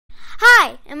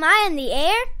Hi, am I in the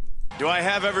air? Do I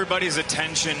have everybody's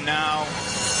attention now?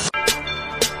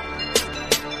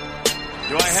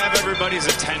 Do I have everybody's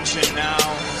attention now?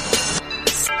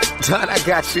 Don, I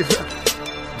got you.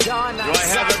 Don, do I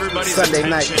have everybody's Sunday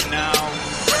attention night. now?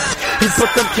 You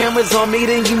put them cameras on me,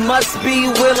 then you must be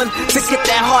willing to get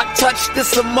that heart touch.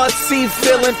 This a must-see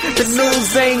feeling. The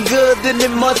news ain't good, then it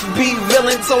must be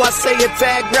villain. So I say a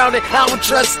tag round it, I don't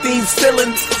trust these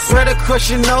feelings. Spread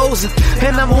across your nose,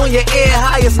 and I'm on your ear.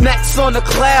 Highest necks on the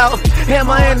cloud.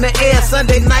 Am I in the air?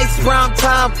 Sunday nights, prime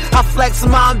time. I flex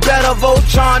mine better.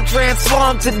 Voltron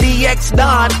transform to DX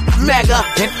Don Mega.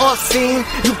 And off scene,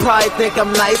 you probably think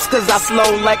I'm nice, cause I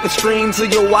flow like a stream to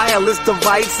your wireless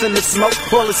device. And the smoke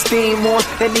full of steam on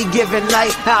any given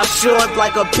night. I'll short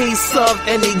like a piece of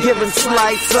any given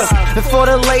slice. And for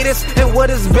the latest and what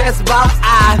is best about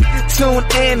I tune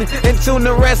in and tune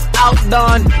the rest out,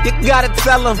 Don. You gotta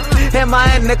tell them, am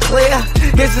I in the clear?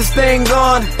 Is this thing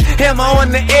on? Am I on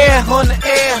the air? On the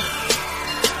air?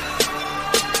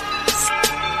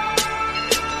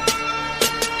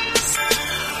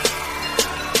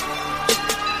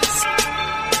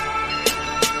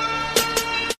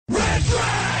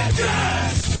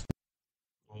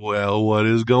 Well, what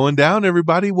is going down,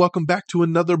 everybody? Welcome back to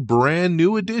another brand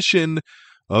new edition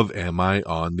of Am I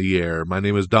on the Air? My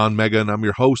name is DONMEGA, and I'm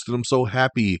your host, and I'm so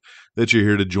happy that you're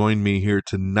here to join me here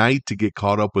tonight to get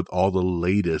caught up with all the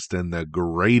latest and the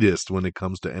greatest when it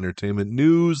comes to entertainment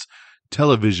news,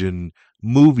 television,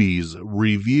 movies,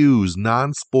 reviews,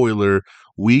 non-spoiler.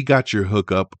 We got your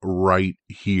hookup right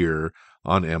here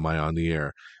on Am I on the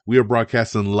Air? We are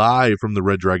broadcasting live from the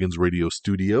Red Dragons Radio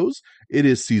Studios. It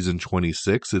is season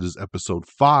 26. It is episode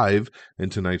 5,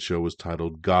 and tonight's show is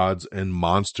titled Gods and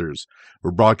Monsters.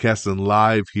 We're broadcasting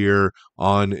live here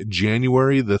on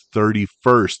January the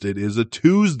 31st. It is a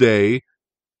Tuesday,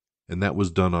 and that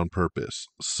was done on purpose.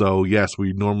 So, yes,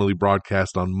 we normally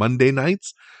broadcast on Monday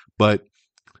nights, but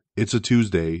it's a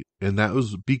Tuesday, and that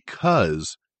was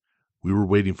because we were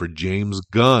waiting for James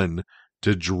Gunn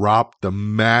to drop the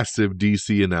massive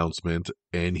DC announcement,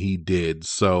 and he did.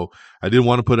 So I didn't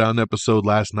want to put out an episode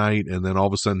last night and then all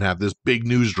of a sudden have this big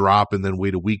news drop and then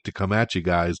wait a week to come at you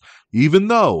guys, even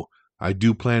though I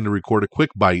do plan to record a quick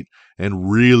bite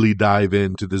and really dive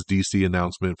into this DC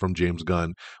announcement from James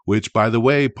Gunn, which, by the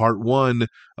way, part 1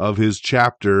 of his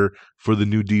chapter for the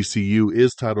new DCU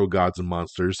is titled Gods and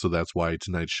Monsters, so that's why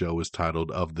tonight's show is titled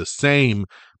Of the Same,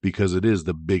 because it is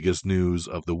the biggest news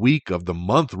of the week, of the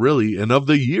month, really, and of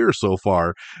the year so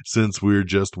far, since we're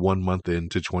just 1 month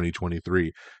into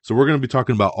 2023. So we're going to be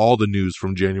talking about all the news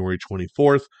from January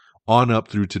 24th on up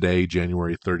through today,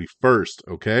 January 31st,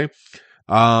 okay?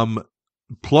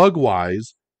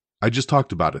 Plug-wise, I just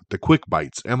talked about it. The Quick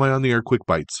Bites. Am I on the Air Quick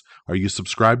Bites? Are you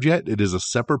subscribed yet? It is a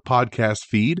separate podcast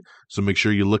feed, so make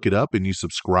sure you look it up and you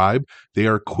subscribe. They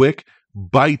are quick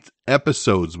bite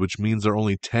episodes, which means they're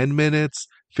only 10 minutes,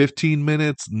 15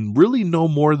 minutes, really no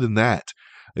more than that.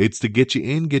 It's to get you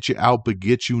in, get you out, but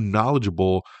get you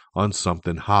knowledgeable on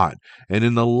something hot. And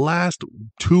in the last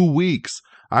 2 weeks,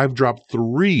 I've dropped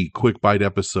 3 quick bite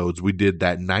episodes. We did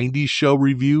that 90s show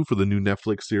review for the new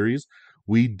Netflix series.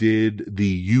 We did the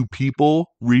You People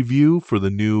review for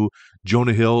the new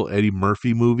Jonah Hill, Eddie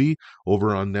Murphy movie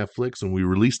over on Netflix. And we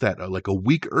released that like a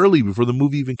week early before the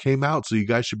movie even came out. So you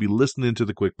guys should be listening to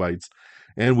the quick bites.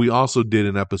 And we also did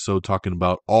an episode talking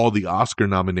about all the Oscar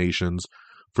nominations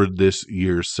for this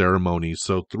year's ceremony.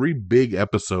 So 3 big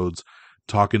episodes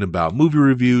talking about movie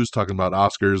reviews, talking about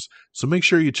Oscars. So make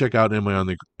sure you check out Am I on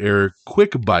the Air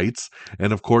Quick Bites.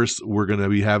 And of course, we're going to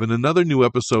be having another new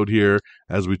episode here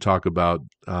as we talk about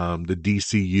the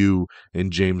DCU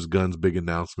and James Gunn's big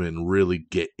announcement and really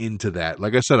get into that.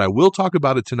 Like I said, I will talk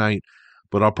about it tonight,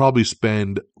 but I'll probably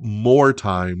spend more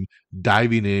time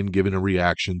diving in, giving a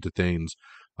reaction to things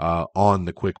on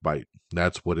the Quick Bite.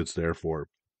 That's what it's there for.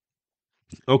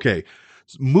 Okay.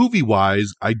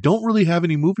 Movie-wise, I don't really have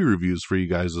any movie reviews for you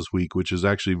guys this week, which is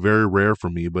actually very rare for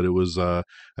me, but it was a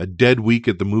dead week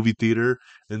at the movie theater,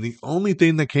 and the only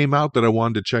thing that came out that I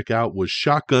wanted to check out was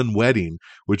Shotgun Wedding,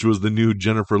 which was the new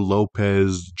Jennifer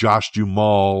Lopez, Josh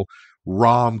Duhamel,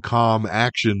 rom-com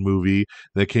action movie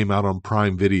that came out on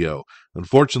Prime Video.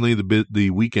 Unfortunately, the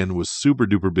weekend was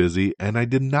super-duper busy, and I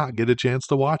did not get a chance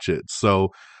to watch it, so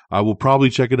I will probably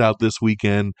check it out this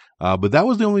weekend, but that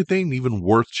was the only thing even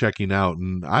worth checking out,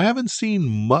 and I haven't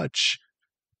seen much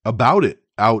about it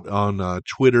out on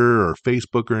Twitter or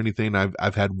Facebook or anything.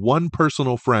 I've had one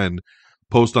personal friend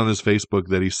post on his Facebook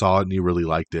that he saw it and he really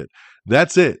liked it.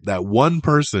 That's it, that one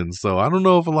person. So I don't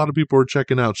know if a lot of people are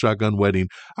checking out Shotgun Wedding.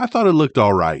 I thought it looked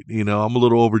all right. You know, I'm a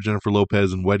little over Jennifer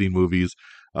Lopez and wedding movies.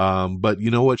 But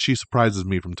you know what? She surprises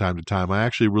me from time to time. I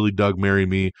actually really dug Marry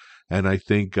Me, and I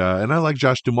think, and I like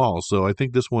Josh Duhamel, so I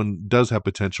think this one does have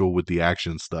potential with the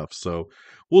action stuff. So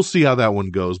we'll see how that one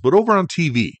goes. But over on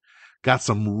TV, got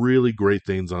some really great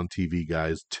things on TV,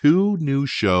 guys. 2 new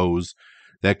shows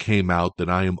that came out that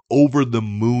I am over the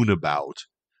moon about.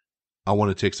 I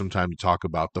want to take some time to talk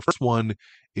about. The first one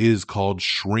is called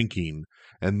Shrinking,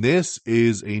 and this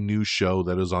is a new show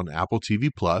that is on Apple TV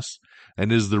Plus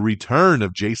and is the return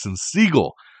of Jason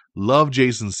Segel. Love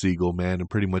Jason Segel, man, and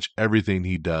pretty much everything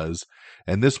he does.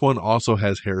 And this one also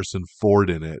has Harrison Ford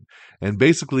in it. And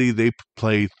basically, they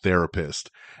play therapist.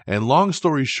 And long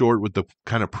story short, with the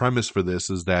kind of premise for this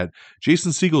is that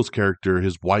Jason Segel's character,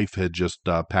 his wife had just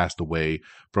passed away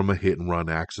from a hit and run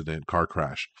accident, car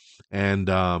crash. And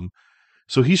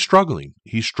so he's struggling.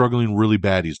 He's struggling really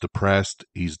bad. He's depressed.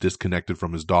 He's disconnected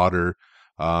from his daughter.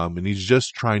 And he's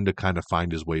just trying to kind of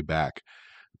find his way back.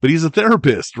 But he's a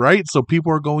therapist, right? So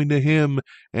people are going to him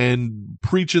and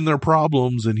preaching their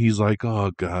problems. And he's like,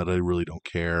 oh, God, I really don't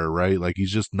care, right? Like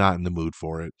he's just not in the mood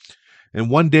for it. And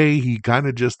one day he kind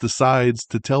of just decides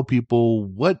to tell people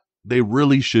what they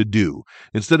really should do.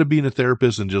 Instead of being a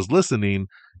therapist and just listening,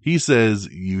 he says,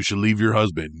 you should leave your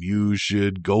husband. You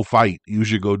should go fight. You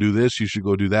should go do this. You should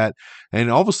go do that.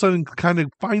 And all of a sudden kind of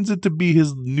finds it to be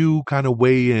his new kind of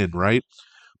way in, right?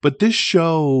 But this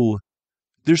show,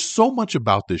 there's so much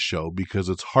about this show because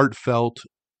it's heartfelt,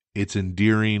 it's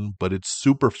endearing, but it's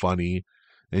super funny.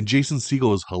 And Jason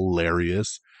Segel is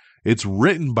hilarious. It's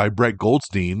written by Brett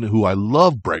Goldstein, who I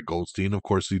love Brett Goldstein. Of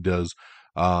course, he does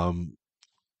Ted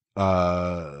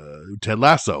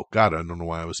Lasso. God, I don't know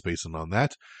why I was spacing on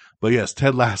that. But yes,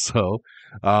 Ted Lasso.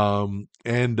 And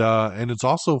it's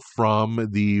also from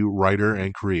the writer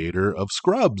and creator of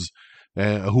Scrubs,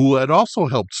 who had also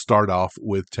helped start off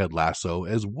with Ted Lasso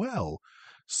as well.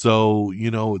 So,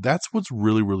 you know, that's what's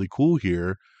really, really cool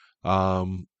here,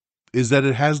 is that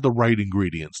it has the right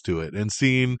ingredients to it. And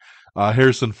seeing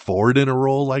Harrison Ford in a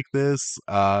role like this,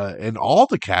 and all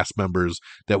the cast members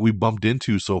that we bumped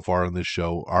into so far in this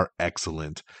show are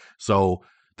excellent. So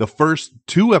the first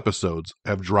 2 episodes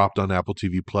have dropped on Apple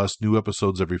TV Plus, new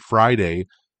episodes every Friday.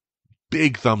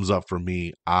 Big thumbs up for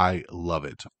me. I love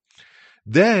it.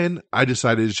 Then I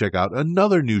decided to check out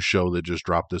another new show that just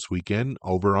dropped this weekend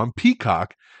over on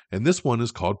Peacock, and this one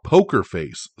is called Poker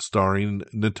Face, starring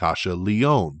Natasha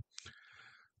Lyonne.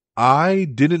 I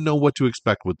didn't know what to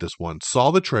expect with this one.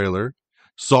 Saw the trailer,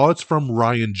 saw it's from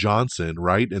Rian Johnson,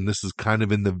 right? And this is kind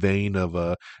of in the vein of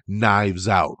a Knives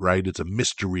Out, right? It's a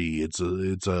mystery. It's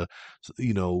a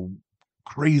you know,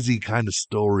 crazy kind of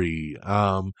story,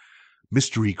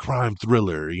 mystery crime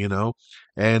thriller, you know,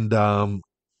 and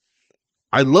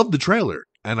I love the trailer,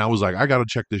 and I was like, I got to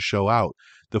check this show out.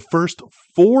 The first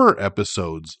 4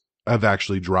 episodes have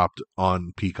actually dropped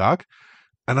on Peacock,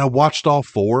 and I watched all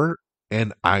 4,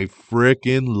 and I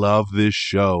frickin' love this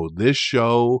show. This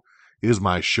show is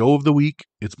my show of the week.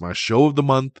 It's my show of the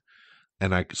month,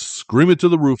 and I scream it to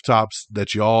the rooftops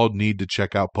that y'all need to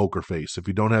check out Poker Face. If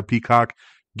you don't have Peacock,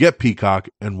 get Peacock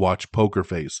and watch Poker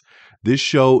Face. This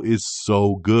show is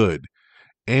so good,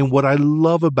 and what I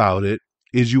love about it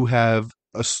is you have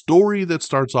a story that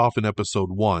starts off in episode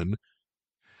 1,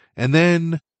 and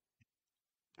then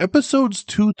episodes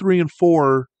 2, 3, and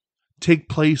 4 take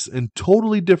place in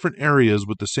totally different areas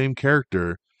with the same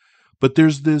character, but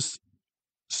there's this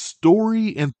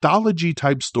story, anthology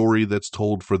type story that's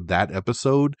told for that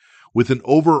episode with an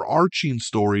overarching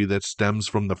story that stems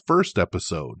from the first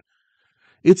episode.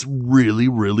 It's really,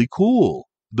 really cool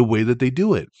the way that they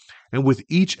do it. And with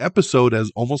each episode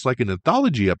as almost like an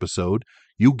anthology episode,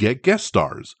 you get guest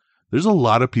stars. There's a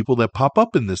lot of people that pop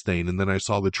up in this thing. And then I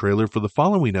saw the trailer for the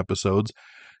following episodes.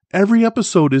 Every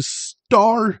episode is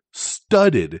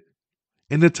star-studded.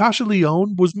 And Natasha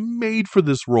Lyonne was made for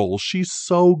this role. She's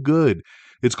so good.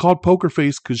 It's called Poker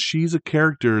Face because she's a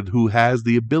character who has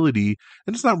the ability,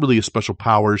 and it's not really a special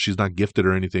power, she's not gifted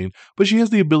or anything, but she has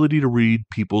the ability to read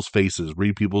people's faces,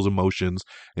 read people's emotions,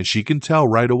 and she can tell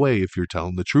right away if you're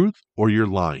telling the truth or you're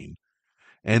lying.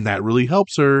 And that really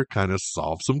helps her kind of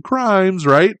solve some crimes,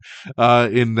 right?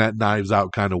 In that Knives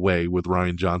Out kind of way with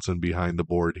Rian Johnson behind the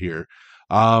board here.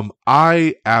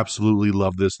 I absolutely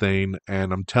love this thing,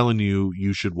 and I'm telling you,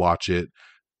 you should watch it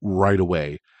right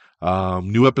away.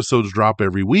 New episodes drop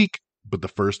every week, but the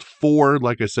first 4,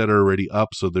 like I said, are already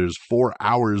up. So there's 4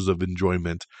 hours of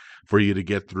enjoyment for you to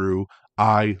get through.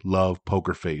 I love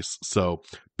Poker Face. So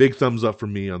big thumbs up for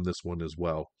me on this one as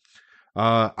well.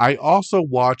 I also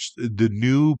watched the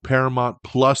new Paramount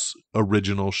Plus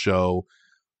original show,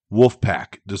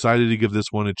 Wolfpack. Decided to give this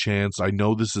one a chance. I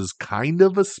know this is kind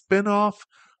of a spinoff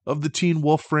of the Teen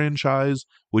Wolf franchise,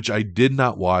 which I did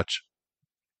not watch.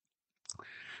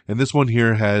 And this one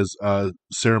here has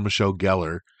Sarah Michelle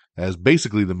Gellar as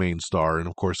basically the main star. And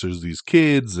of course, there's these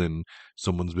kids, and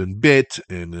someone's been bit,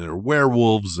 and they're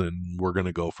werewolves, and we're going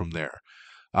to go from there.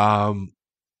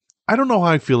 I don't know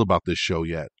how I feel about this show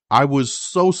yet. I was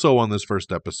so on this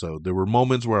first episode. There were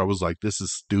moments where I was like, this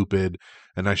is stupid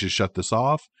and I should shut this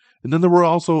off. And then there were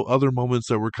also other moments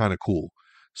that were kind of cool.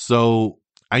 So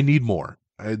I need more.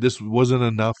 This wasn't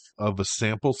enough of a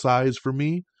sample size for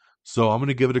me. So I'm going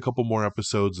to give it a couple more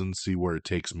episodes and see where it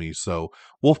takes me. So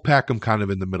Wolfpack I'm kind of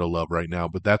in the middle of right now,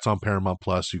 but that's on Paramount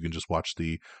Plus. You can just watch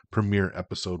the premiere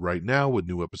episode right now with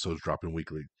new episodes dropping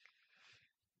weekly.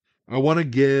 I want to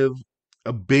give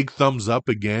a big thumbs up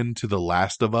again to The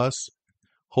Last of Us.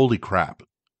 Holy crap.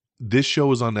 This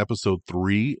show is on episode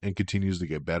 3 and continues to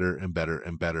get better and better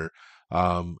and better.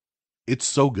 It's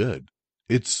so good.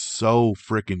 It's so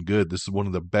freaking good. This is one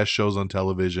of the best shows on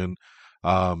television,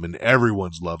 and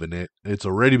everyone's loving it. It's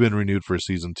already been renewed for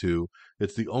season 2.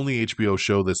 It's the only HBO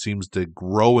show that seems to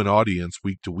grow in audience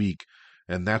week to week,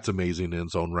 and that's amazing in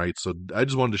its own right. So I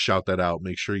just wanted to shout that out.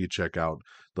 Make sure you check out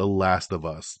The Last of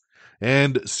Us.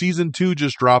 And season 2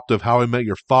 just dropped of How I Met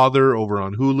Your Father over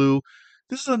on Hulu.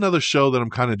 This is another show that I'm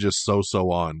kind of just so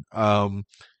on.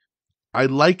 I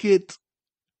like it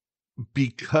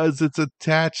because it's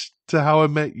attached to How I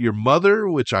Met Your Mother,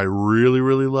 which I really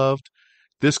loved.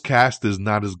 This cast is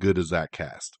not as good as that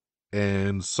cast.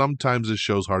 And sometimes this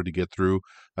show's hard to get through.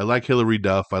 I like Hilary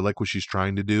Duff. I like what she's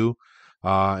trying to do.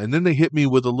 And then they hit me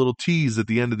with a little tease at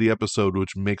the end of the episode,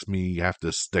 which makes me have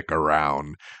to stick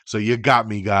around. So you got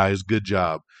me, guys. Good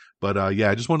job. But yeah,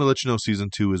 I just want to let you know season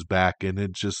 2 is back, and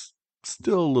it's just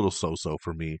still a little so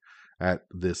for me at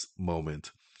this moment.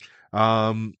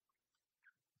 And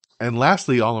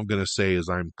lastly, all I'm going to say is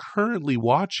I'm currently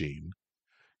watching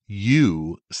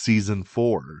You Season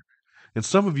 4. And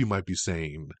some of you might be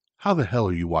saying, how the hell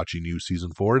are you watching You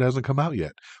Season 4? It hasn't come out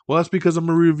yet. Well, that's because I'm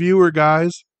a reviewer,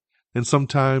 guys. And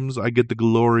sometimes I get the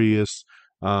glorious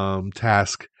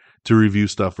task to review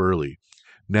stuff early.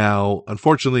 Now,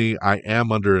 unfortunately, I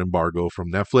am under embargo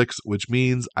from Netflix, which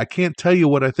means I can't tell you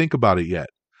what I think about it yet.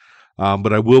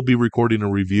 But I will be recording a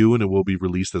review, and it will be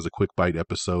released as a quick bite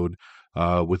episode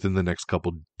within the next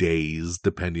couple days,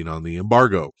 depending on the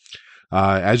embargo.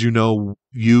 As you know,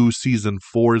 You Season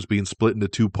 4 is being split into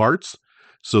 2 parts.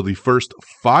 So the first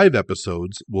 5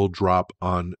 episodes will drop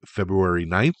on February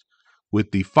 9th,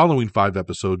 with the following 5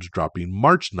 episodes dropping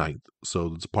March 9th.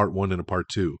 So it's part 1 and a part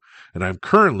 2. And I'm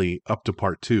currently up to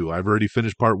part 2. I've already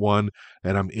finished part 1,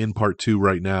 and I'm in part 2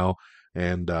 right now.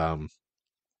 And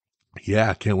yeah,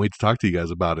 I can't wait to talk to you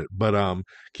guys about it. But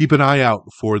keep an eye out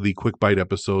for the quick bite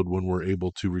episode when we're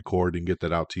able to record and get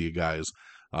that out to you guys.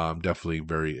 I'm definitely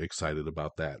very excited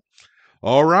about that.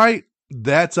 All right,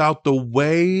 that's out the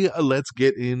way. Let's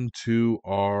get into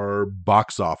our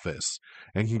box office.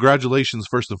 And congratulations,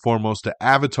 first and foremost, to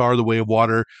Avatar: The Way of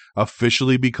Water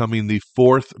officially becoming the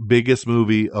 4th biggest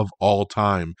movie of all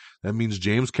time. That means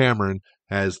James Cameron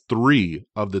has 3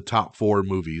 of the top 4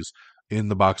 movies in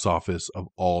the box office of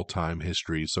all time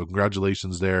history. So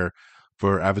congratulations there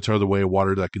for Avatar: The Way of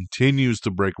Water that continues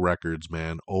to break records,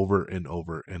 man, over and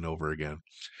over and over again.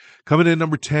 Coming in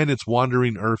number 10, it's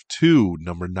Wandering Earth 2.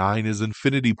 Number 9 is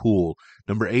Infinity Pool.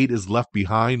 Number 8 is Left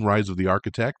Behind, Rise of the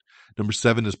Architect. Number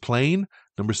 7 is Plane.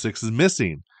 Number 6 is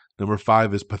Missing. Number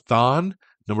 5 is Pathan.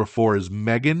 Number 4 is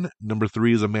Megan. Number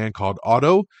 3 is A Man Called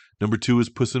Otto. Number 2 is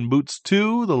Puss in Boots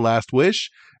 2, The Last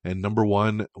Wish. And number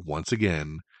 1, once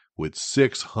again, with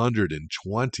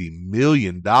 $620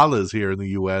 million here in the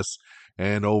U.S.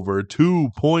 and over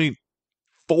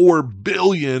 $2.4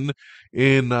 billion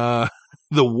in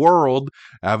the world,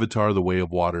 Avatar: The Way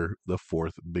of Water, the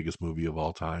 4th biggest movie of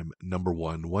all time. Number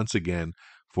 1, once again,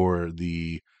 for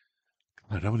the,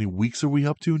 God, how many weeks are we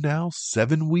up to now?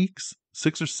 7 weeks?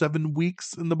 6 or 7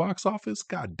 weeks in the box office?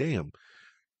 God damn.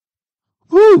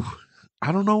 Whew.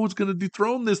 I don't know what's going to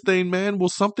dethrone this thing, man. Will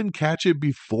something catch it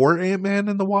before Ant-Man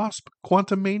and the Wasp?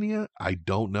 Quantumania? I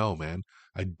don't know, man.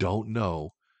 I don't know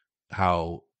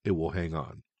how it will hang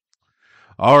on.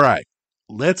 All right.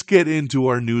 Let's get into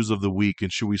our news of the week.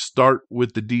 And should we start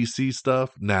with the DC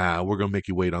stuff? Nah, we're going to make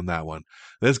you wait on that one.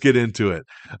 Let's get into it.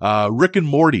 Rick and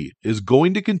Morty is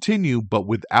going to continue, but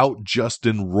without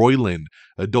Justin Roiland.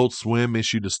 Adult Swim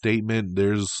issued a statement.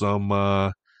 There's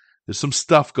some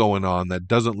stuff going on that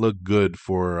doesn't look good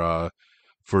for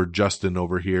Justin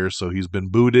over here. So he's been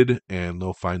booted, and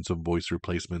they'll find some voice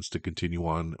replacements to continue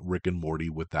on Rick and Morty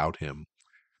without him.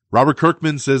 Robert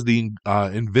Kirkman says the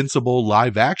Invincible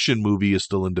live-action movie is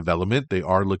still in development. They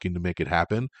are looking to make it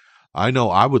happen. I know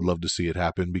I would love to see it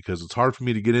happen because it's hard for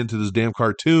me to get into this damn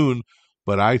cartoon,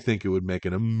 but I think it would make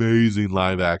an amazing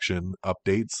live action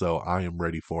update, so I am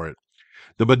ready for it.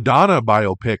 The Madonna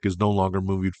biopic is no longer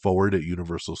moving forward at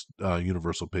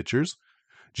Universal Pictures.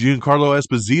 Giancarlo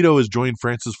Esposito has joined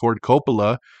Francis Ford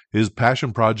Coppola, his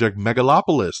passion project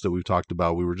Megalopolis that we've talked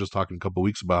about. We were just talking a couple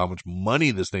weeks about how much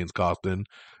money this thing's costing,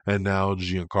 and now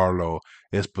Giancarlo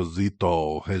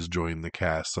Esposito has joined the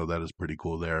cast, so that is pretty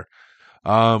cool there.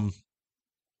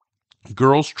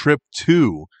 Girls Trip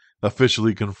 2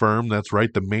 officially confirmed. That's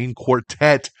right, the main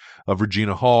quartet of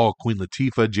Regina Hall, Queen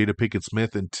Latifah, Jada Pinkett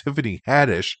Smith, and Tiffany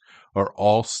Haddish are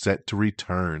all set to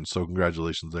return. So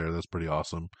congratulations there. That's pretty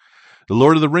awesome. The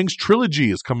Lord of the Rings trilogy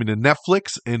is coming to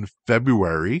Netflix in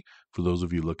February, for those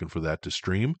of you looking for that to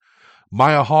stream.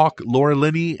 Maya Hawke, Laura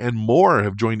Linney, and more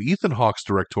have joined Ethan Hawke's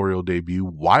directorial debut,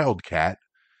 Wildcat.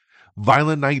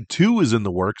 Violent Night 2 is in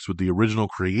the works with the original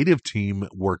creative team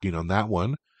working on that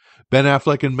one. Ben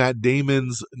Affleck and Matt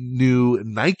Damon's new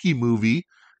Nike movie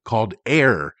called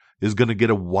Air is going to get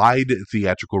a wide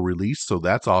theatrical release, so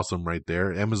that's awesome right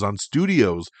there. Amazon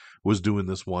Studios was doing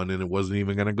this one, and it wasn't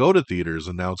even going to go to theaters,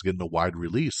 and now it's getting a wide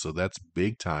release, so that's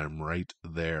big time right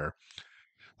there.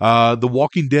 The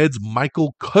Walking Dead's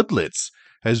Michael Cudlitz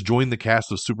has joined the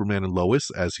cast of Superman and Lois,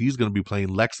 as he's going to be playing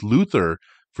Lex Luthor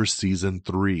for Season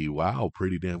 3. Wow,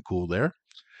 pretty damn cool there.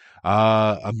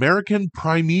 American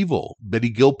Primeval, Betty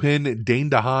Gilpin,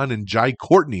 Dane DeHaan, and Jai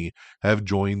Courtney have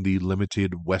joined the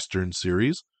limited Western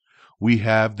series. We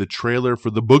have the trailer for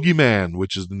The Boogeyman,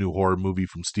 which is the new horror movie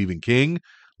from Stephen King.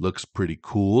 Looks pretty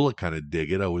cool. I kind of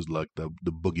dig it. I always like the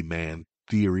Boogeyman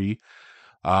theory.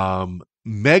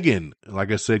 Megan,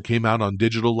 like I said, came out on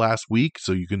digital last week,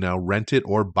 so you can now rent it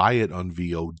or buy it on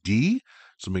VOD.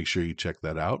 So make sure you check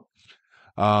that out.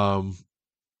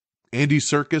 Andy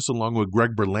Serkis, along with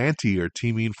Greg Berlanti, are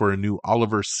teaming for a new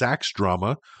Oliver Sacks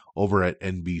drama over at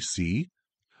NBC.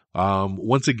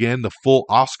 Once again, the full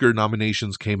Oscar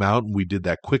nominations came out, and we did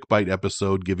that quick bite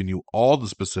episode giving you all the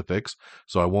specifics,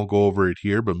 so I won't go over it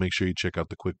here, but make sure you check out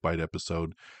the quick bite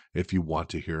episode if you want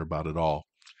to hear about it all.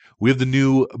 We have the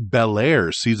new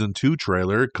Bel-Air Season 2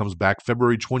 trailer. It comes back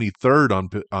February 23rd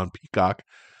on Peacock.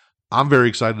 I'm very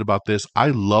excited about this. I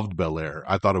loved Bel-Air.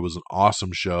 I thought it was an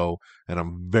awesome show, and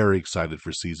I'm very excited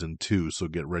for Season 2, so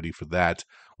get ready for that.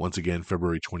 Once again,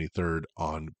 February 23rd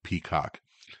on Peacock.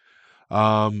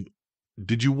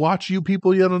 Did you watch You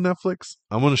People yet on Netflix?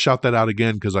 I'm going to shout that out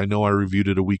again because I know I reviewed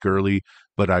it a week early,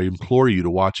 but I implore you to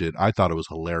watch it. I thought it was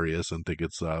hilarious and think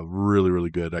it's really,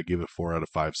 really good. I give it 4 out of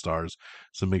 5 stars,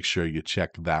 so make sure you check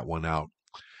that one out.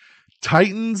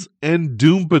 Titans and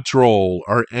Doom Patrol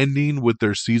are ending with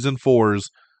their season 4s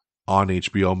on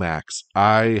HBO Max.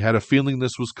 I had a feeling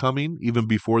this was coming even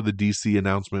before the DC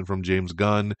announcement from James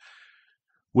Gunn.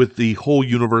 With the whole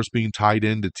universe being tied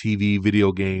into TV,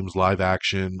 video games, live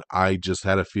action, I just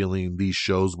had a feeling these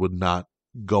shows would not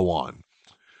go on.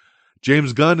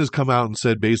 James Gunn has come out and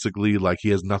said basically like he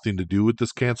has nothing to do with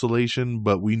this cancellation,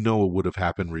 but we know it would have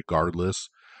happened regardless.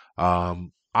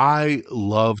 I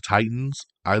love Titans.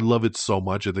 I love it so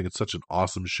much. I think it's such an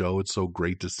awesome show. It's so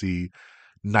great to see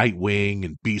Nightwing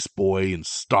and Beast Boy and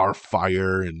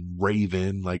Starfire and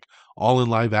Raven, like all in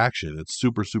live action. It's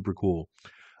super, super cool.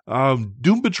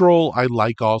 Doom Patrol I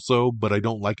like also, but I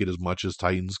don't like it as much as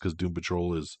Titans because Doom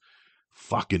Patrol is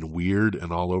fucking weird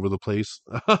and all over the place.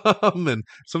 And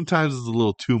sometimes it's a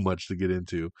little too much to get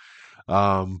into.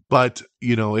 But,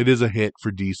 you know, it is a hit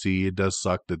for DC. It does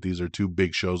suck that these are 2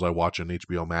 big shows I watch on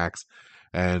HBO Max.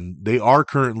 And they are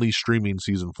currently streaming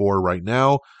season 4 right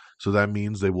now. So that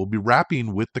means they will be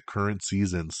wrapping with the current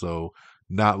season. So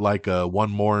not like one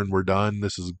more and we're done.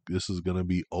 This is going to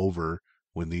be over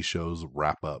when these shows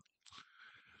wrap up.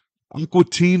 Aqua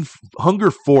Teen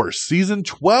Hunger Force Season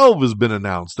 12 has been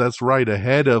announced. That's right,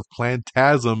 ahead of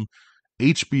Plantasm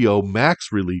HBO Max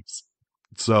release.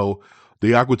 So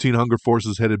the Aqua Teen Hunger Force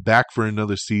is headed back for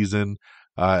another season,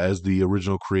 as the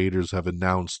original creators have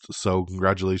announced. So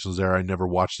congratulations there. I never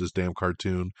watched this damn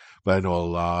cartoon, but I know a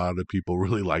lot of people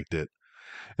really liked it.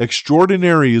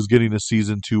 Extraordinary is getting a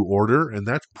Season 2 order, and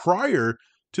that's prior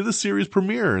to the series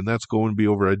premiere, and that's going to be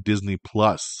over at Disney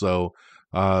Plus. So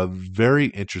very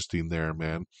interesting there,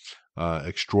 man.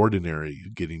 Extraordinary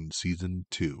getting Season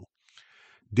 2.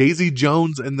 Daisy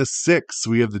Jones and the Six.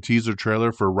 We have the teaser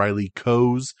trailer for Riley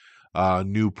Coe's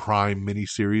new Prime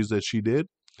miniseries that she did.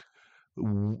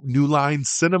 New Line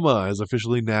Cinema has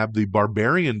officially nabbed the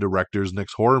Barbarian director's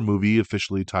next horror movie,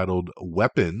 officially titled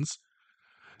Weapons.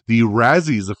 The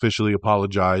Razzies officially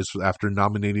apologized after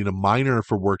nominating a minor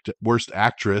for Worst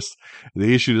Actress.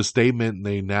 They issued a statement, and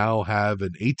they now have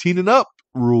an 18 and up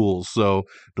rules. So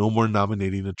no more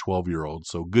nominating a 12-year-old.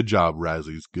 So good job,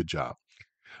 Razzies. Good job.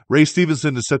 Ray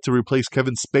Stevenson is set to replace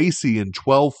Kevin Spacey in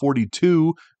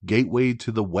 1242 Gateway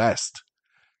to the West.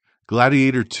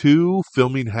 Gladiator 2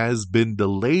 filming has been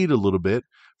delayed a little bit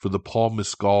for the Paul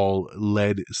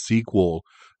Mescal-led sequel.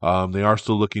 They are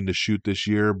still looking to shoot this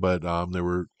year, but they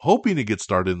were hoping to get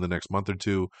started in the next month or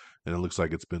two, and it looks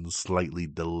like it's been slightly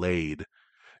delayed.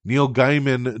 Neil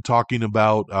Gaiman talking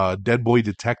about Dead Boy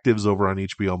Detectives over on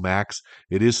HBO Max.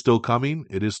 It is still coming.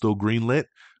 It is still greenlit.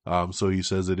 So he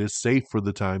says it is safe for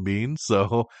the time being.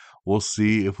 So we'll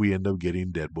see if we end up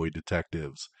getting Dead Boy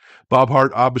Detectives. Bob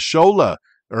Hart Abishola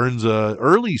earns a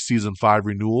early season 5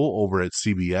 renewal over at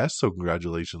CBS. So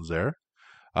congratulations there.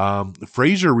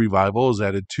 Frasier Revival has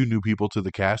added 2 new people to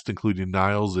the cast, including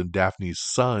Niles and Daphne's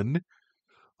son.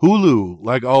 Hulu,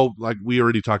 like we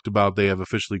already talked about, they have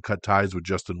officially cut ties with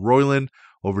Justin Roiland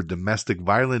over domestic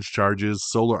violence charges.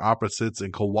 Solar Opposites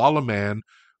and Koala Man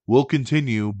will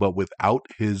continue, but without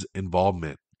his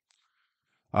involvement.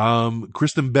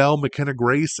 Kristen Bell, McKenna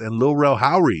Grace, and Lil Rel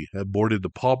Howery have boarded the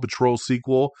Paw Patrol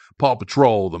sequel, Paw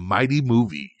Patrol, the Mighty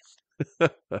Movie.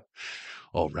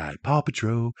 All right, Paw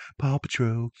Patrol, Paw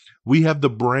Patrol. We have the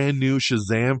brand new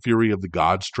Shazam Fury of the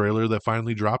Gods trailer that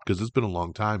finally dropped, because it's been a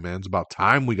long time, man. It's about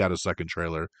time we got a second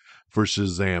trailer for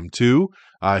Shazam 2.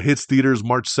 Hits theaters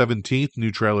March 17th.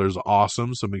 New trailer is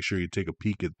awesome, so make sure you take a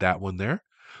peek at that one there.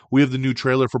 We have the new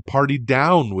trailer for Party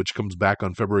Down, which comes back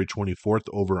on February 24th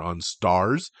over on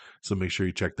Stars, so make sure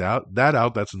you check that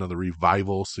out. That's another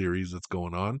revival series that's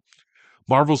going on.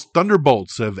 Marvel's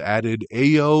Thunderbolts have added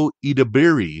Ayo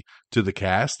Edebiri to the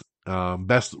cast,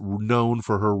 best known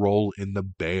for her role in The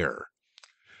Bear.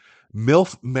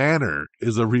 MILF Manor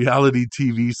is a reality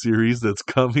TV series that's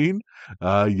coming.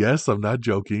 Yes, I'm not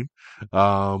joking.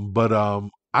 But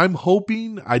I'm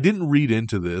hoping, I didn't read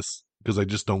into this because I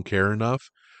just don't care enough,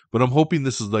 but I'm hoping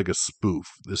this is like a spoof.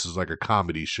 This is like a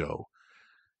comedy show.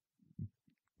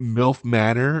 MILF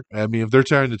Manor. I mean, if they're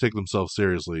trying to take themselves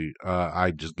seriously,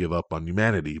 I just give up on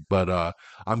humanity. But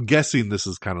I'm guessing this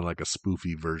is kind of like a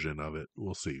spoofy version of it.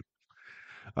 We'll see.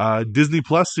 Disney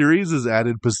Plus series has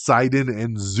added Poseidon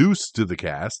and Zeus to the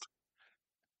cast.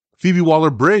 Phoebe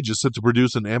Waller-Bridge is set to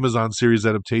produce an Amazon series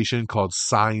adaptation called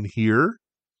Sign Here.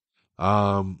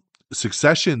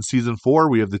 Succession Season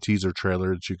 4, we have the teaser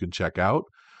trailer that you can check out.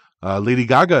 Lady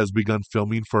Gaga has begun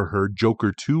filming for her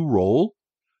Joker 2 role.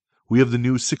 We have the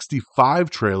new 65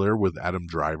 trailer with Adam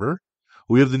Driver.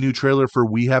 We have the new trailer for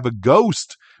We Have a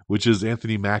Ghost, which is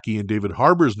Anthony Mackie and David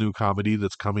Harbour's new comedy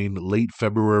that's coming late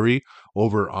February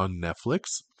over on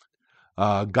Netflix.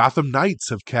 Gotham Knights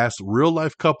have cast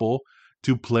real-life couple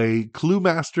to play Clue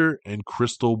Master and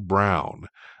Crystal Brown.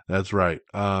 That's right.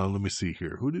 Let me see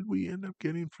here. Who did we end up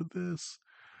getting for this?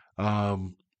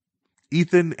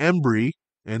 Ethan Embry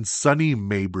and Sonny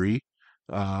Mabry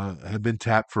have been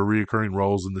tapped for recurring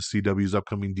roles in the CW's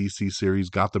upcoming DC series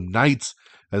Gotham Knights,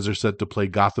 as they're set to play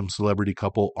Gotham celebrity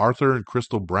couple Arthur and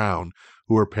Crystal Brown,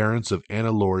 who are parents of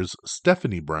Anna Lore's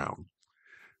Stephanie Brown.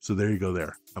 So there you go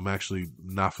there. I'm actually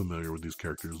not familiar with these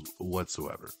characters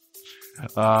whatsoever.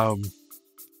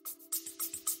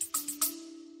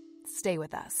 Stay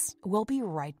with us. We'll be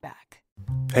right back.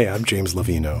 Hey, I'm James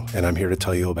Lovino, and I'm here to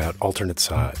tell you about Alternate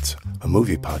Sides, a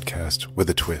movie podcast with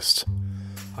a twist.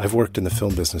 I've worked in the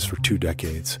film business for 2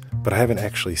 decades, but I haven't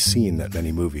actually seen that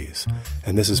many movies,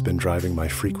 and this has been driving my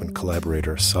frequent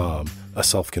collaborator, Sam, a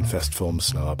self-confessed film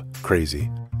snob, crazy.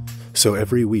 So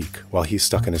every week, while he's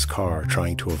stuck in his car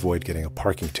trying to avoid getting a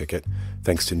parking ticket,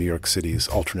 thanks to New York City's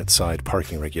alternate side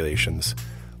parking regulations,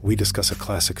 we discuss a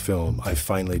classic film I've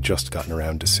finally just gotten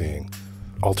around to seeing.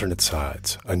 Alternate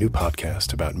Sides, a new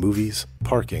podcast about movies,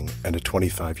 parking, and a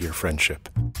 25-year friendship,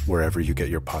 wherever you get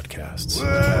your podcasts.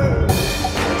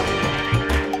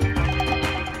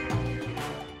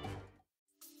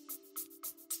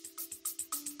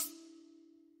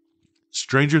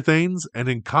 Stranger Things and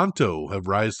Encanto have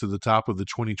rise to the top of the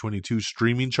 2022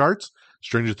 streaming charts.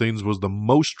 Stranger Things was the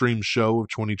most streamed show of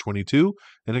 2022,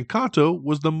 and Encanto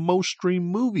was the most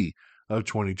streamed movie of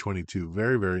 2022.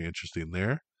 Very, very interesting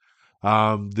there.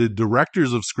 The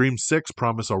directors of Scream 6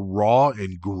 promise a raw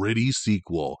and gritty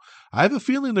sequel. I have a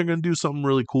feeling they're going to do something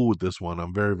really cool with this one.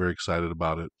 I'm very, very excited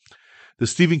about it. The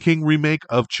Stephen King remake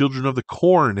of Children of the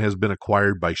Corn has been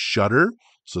acquired by Shudder,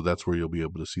 so that's where you'll be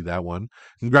able to see that one.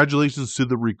 Congratulations to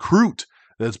The Recruit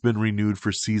that's been renewed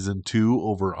for season 2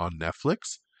 over on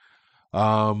Netflix.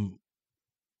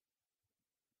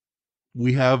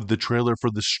 We have the trailer for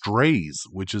The Strays,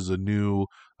 which is a new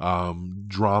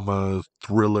drama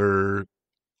thriller,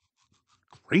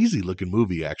 crazy looking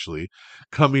movie actually,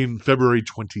 coming February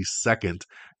 22nd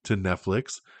to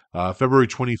Netflix. February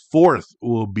 24th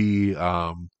will be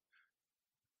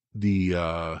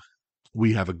the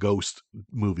We Have a Ghost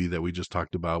movie that we just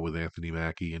talked about with Anthony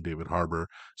Mackie and David Harbour.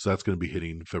 So that's going to be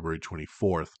hitting February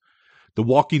 24th. The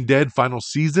Walking Dead final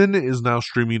season is now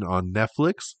streaming on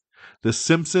Netflix. The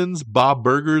Simpsons, Bob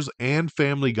Burgers, and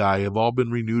Family Guy have all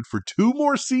been renewed for 2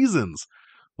 more seasons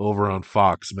over on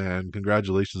Fox, man.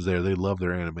 Congratulations there. They love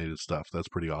their animated stuff. That's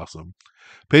pretty awesome.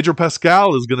 Pedro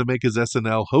Pascal is going to make his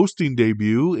SNL hosting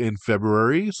debut in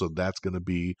February, so that's going to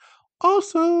be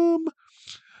awesome.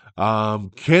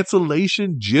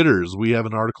 Cancellation jitters. We have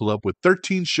an article up with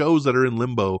 13 shows that are in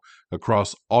limbo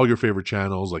across all your favorite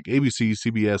channels like ABC,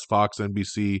 CBS, Fox,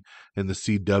 NBC, and the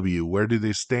CW. Where do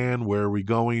they stand? Where are we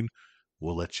going?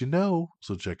 We'll let you know.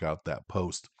 So check out that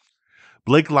post.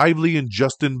 Blake Lively and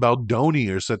Justin Baldoni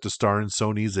are set to star in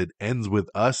Sony's It Ends With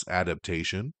Us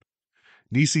adaptation.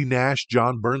 Niecy Nash,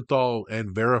 John Bernthal,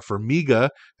 and Vera Farmiga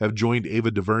have joined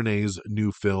Ava DuVernay's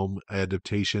new film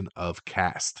adaptation of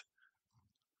Cast.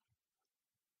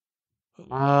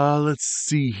 Let's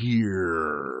see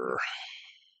here.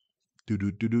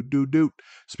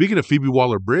 Speaking of Phoebe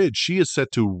Waller-Bridge, she is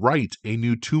set to write a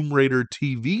new Tomb Raider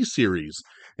TV series.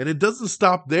 And it doesn't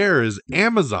stop there as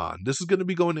Amazon. This is going to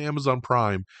be going to Amazon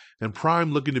Prime. And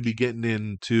Prime looking to be getting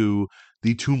into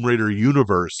the Tomb Raider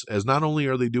universe. As not only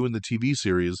are they doing the TV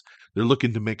series, they're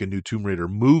looking to make a new Tomb Raider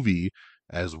movie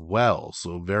as well.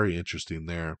 So very interesting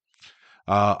there.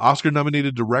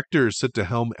 Oscar-nominated director is set to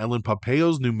helm Ellen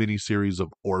Pompeo's new miniseries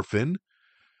of Orphan.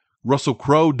 Russell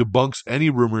Crowe debunks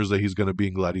any rumors that he's going to be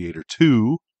in Gladiator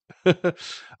 2.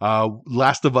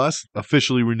 Last of Us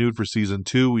officially renewed for season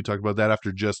 2. We talked about that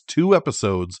after just 2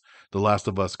 episodes. The Last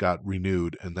of Us got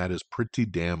renewed, and that is pretty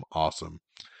damn awesome.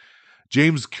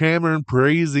 James Cameron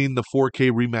praising the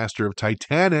 4K remaster of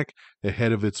Titanic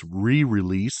ahead of its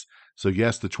re-release. So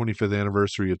yes, the 25th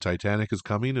anniversary of Titanic is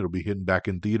coming. It'll be hitting back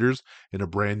in theaters in a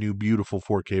brand new, beautiful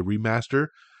 4K remaster.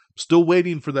 Still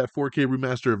waiting for that 4K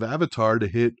remaster of Avatar to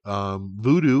hit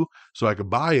Vudu so I could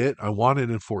buy it. I want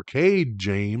it in 4K,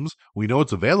 James. We know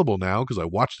it's available now because I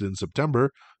watched it in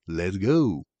September. Let's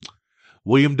go.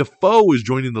 William Dafoe is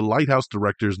joining the Lighthouse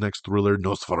director's next thriller,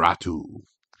 Nosferatu.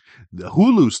 The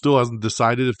Hulu still hasn't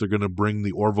decided if they're going to bring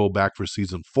the Orville back for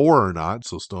season 4 or not,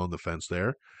 so still on the fence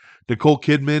there. Nicole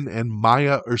Kidman and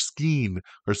Maya Erskine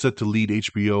are set to lead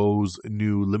HBO's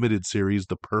new limited series,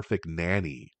 The Perfect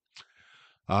Nanny.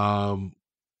 Let's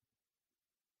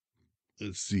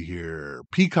see here.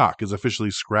 Peacock has officially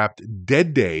scrapped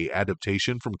Dead Day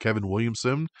adaptation from Kevin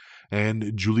Williamson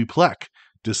and Julie Plec.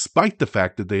 Despite the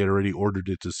fact that they had already ordered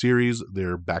it to series,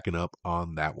 they're backing up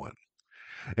on that one.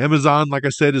 Amazon, like I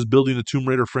said, is building a Tomb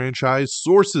Raider franchise.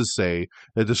 Sources say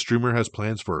that the streamer has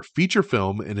plans for a feature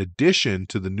film in addition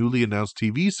to the newly announced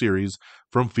TV series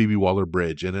from Phoebe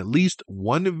Waller-Bridge, and at least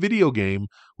one video game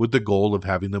with the goal of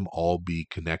having them all be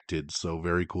connected. So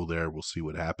very cool there. We'll see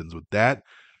what happens with that.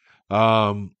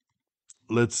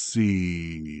 Let's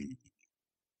see.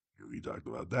 We talked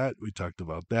about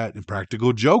that.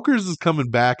 Impractical Jokers is coming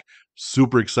back.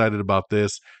 Super excited about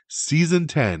this. Season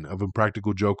 10 of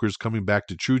Impractical Jokers coming back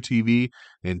to True TV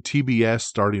and TBS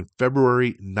starting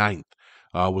February 9th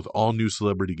with all new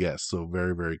celebrity guests. So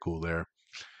very, very cool there.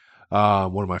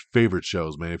 One of my favorite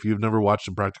shows, man. If you've never watched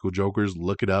Impractical Jokers,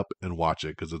 look it up and watch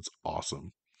it because it's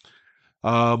awesome.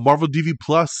 Marvel Disney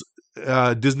Plus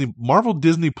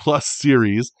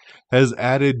series has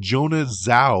added Jonah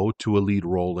Zhao to a lead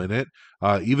role in it,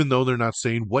 even though they're not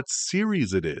saying what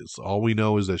series it is. All we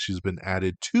know is that she's been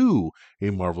added to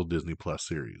a Marvel Disney Plus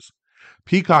series.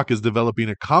 Peacock is developing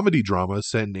a comedy drama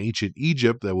set in ancient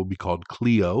Egypt that will be called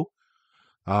Cleo.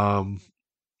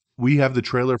 We have the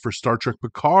trailer for Star Trek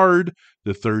Picard,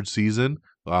 the 3rd season,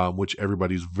 which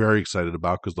everybody's very excited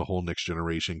about because the whole Next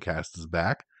Generation cast is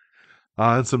back.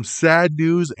 And some sad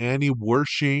news, Annie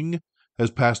Wershing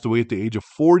has passed away at the age of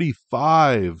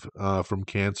 45 from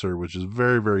cancer, which is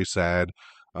very, very sad.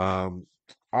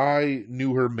 I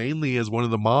knew her mainly as one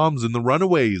of the moms in The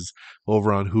Runaways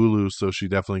over on Hulu, so she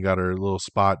definitely got her little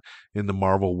spot in the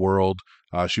Marvel world.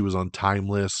 She was on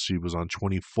Timeless, she was on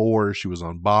 24, she was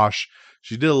on Bosch.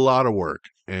 She did a lot of work,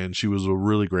 and she was a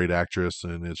really great actress,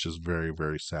 and it's just very,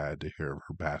 very sad to hear of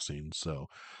her passing. So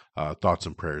thoughts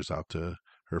and prayers out to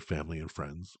her family and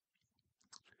friends.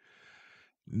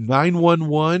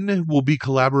 911 will be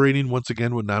collaborating once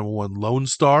again with 911 Lone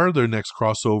Star. Their next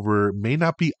crossover may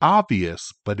not be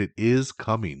obvious, but it is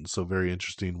coming. So very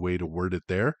interesting way to word it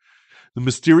there. The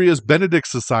Mysterious Benedict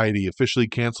Society officially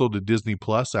canceled to Disney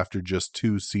Plus after just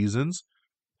 2 seasons.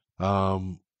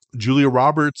 Julia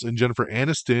Roberts and Jennifer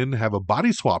Aniston have a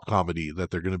body swap comedy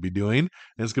that they're going to be doing,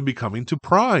 and it's going to be coming to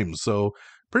Prime. So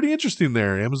pretty interesting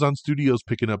there. Amazon Studios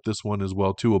picking up this one as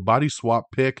well, too. A body swap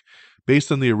pick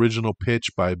based on the original pitch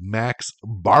by Max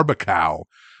Barbacow.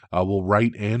 Will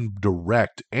write and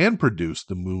direct and produce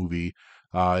the movie.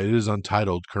 It is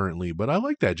untitled currently, but I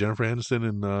like that. Jennifer Aniston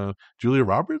and Julia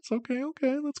Roberts. Okay,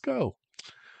 let's go.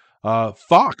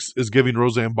 Fox is giving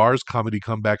Roseanne Barr's comedy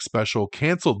comeback special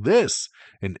Cancel This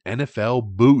an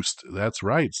NFL boost. That's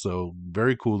right. So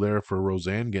very cool there for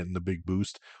Roseanne getting the big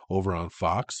boost over on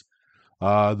Fox.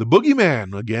 The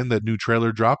Boogeyman, again, that new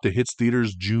trailer dropped. It hits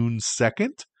theaters June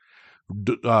 2nd.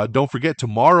 Don't forget,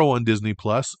 tomorrow on Disney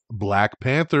Plus, Black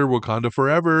Panther Wakanda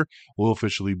Forever will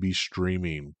officially be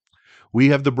streaming. We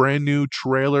have the brand new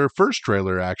trailer, first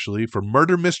trailer actually, for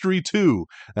Murder Mystery 2.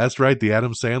 That's right, the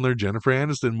Adam Sandler, Jennifer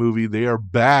Aniston movie. They are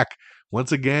back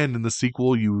once again in the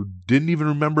sequel you didn't even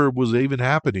remember was even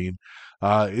happening.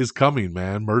 Is coming,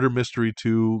 man. Murder Mystery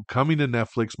 2 coming to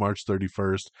Netflix March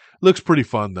 31st. Looks pretty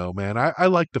fun though, man. I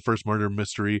liked the first Murder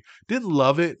Mystery. Didn't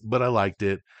love it, but I liked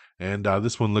it. And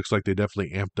this one looks like they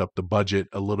definitely amped up the budget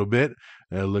a little bit.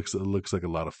 It looks like a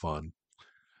lot of fun.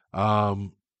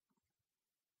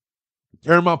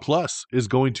 Paramount Plus is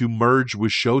going to merge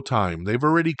with Showtime. They've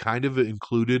already kind of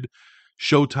included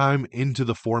Showtime into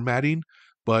the formatting,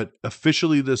 but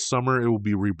officially this summer it will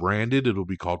be rebranded. It'll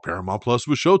be called Paramount Plus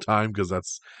with Showtime because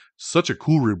that's such a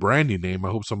cool rebranding name. I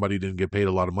hope somebody didn't get paid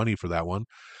a lot of money for that one.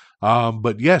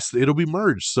 But yes, it'll be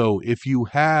merged. So if you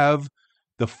have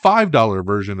the $5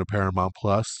 version of Paramount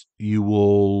Plus, you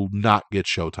will not get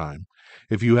Showtime.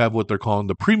 If you have what they're calling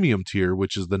the premium tier,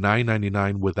 which is the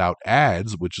 $9.99 without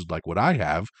ads, which is like what I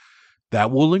have,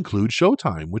 that will include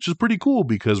Showtime, which is pretty cool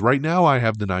because right now I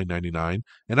have the $9.99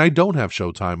 and I don't have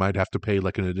Showtime. I'd have to pay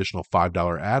like an additional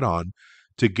 $5 add-on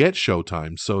to get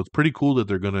Showtime. So it's pretty cool that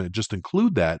they're going to just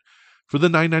include that for the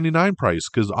 $9.99 price.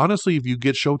 Because honestly, if you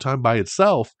get Showtime by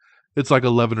itself, it's like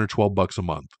 $11 or $12 a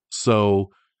month. So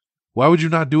why would you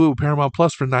not do it with Paramount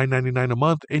Plus for $9.99 a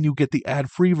month and you get the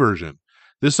ad-free version?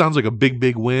 This sounds like a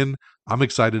big win. I'm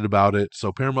excited about it.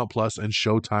 So Paramount Plus and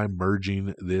Showtime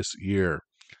merging this year.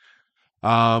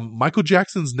 Michael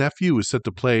Jackson's nephew is set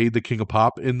to play the King of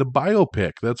Pop in the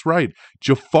biopic. That's right.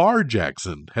 Jafar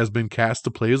Jackson has been cast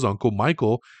to play his uncle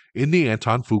Michael in the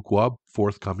Anton Fuqua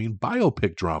forthcoming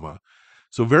biopic drama.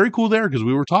 So very cool there because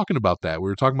we were talking about that. We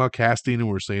were talking about casting and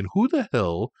we were saying, who the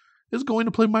hell is going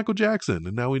to play Michael Jackson?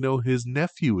 And now we know his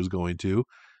nephew is going to.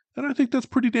 And I think that's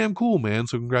pretty damn cool, man.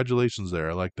 So congratulations there.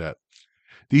 I like that.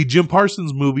 The Jim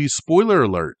Parsons movie, spoiler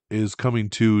alert, is coming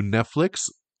to Netflix.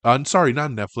 Sorry,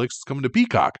 not Netflix. It's coming to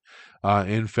Peacock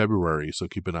in February. So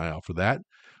keep an eye out for that.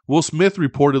 Will Smith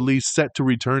reportedly set to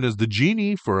return as the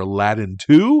genie for Aladdin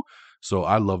 2. So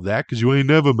I love that because you ain't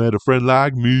never met a friend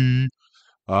like me.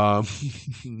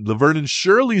 Laverne and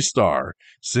Shirley star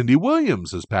Cindy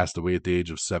Williams has passed away at the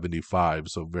age of 75.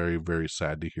 So very, very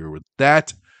sad to hear with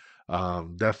that.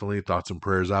 Definitely thoughts and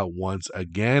prayers out once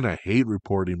again. I hate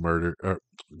reporting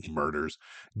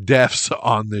deaths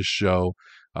on this show.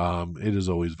 It is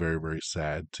always very, very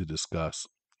sad to discuss.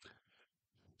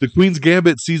 The Queen's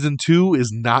Gambit Season 2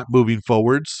 is not moving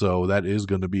forward, so that is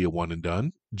going to be a one and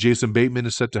done. Jason Bateman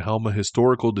is set to helm a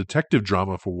historical detective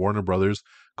drama for Warner Brothers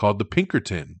called The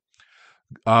Pinkerton.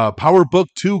 Power Book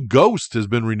 2 Ghost has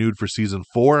been renewed for Season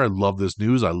 4. I love this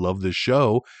news. I love this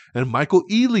show. And Michael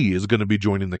Ealy is going to be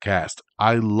joining the cast.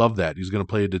 I love that. He's going to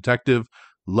play a detective.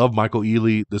 Love Michael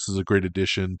Ealy. This is a great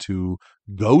addition to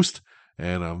Ghost,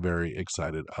 and I'm very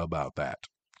excited about that.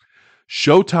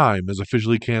 Showtime has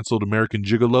officially canceled American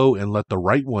Gigolo and Let the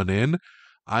Right One In.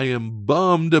 I am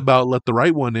bummed about Let the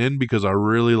Right One In because I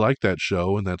really like that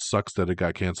show, and that sucks that it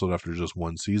got canceled after just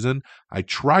one season. I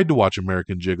tried to watch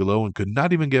American Gigolo and could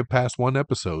not even get past one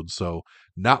episode, so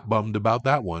not bummed about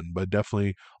that one, but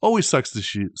definitely always sucks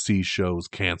to see shows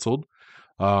canceled.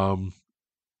 Oh,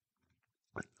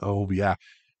 yeah.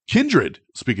 Kindred,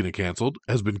 speaking of canceled,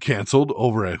 has been canceled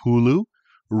over at Hulu.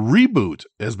 Reboot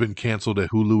has been canceled at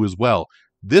Hulu as well.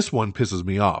 This one pisses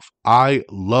me off. I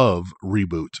love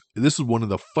Reboot. This is one of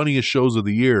the funniest shows of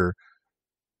the year,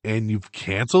 and you've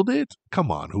canceled it?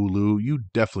 Come on, Hulu. You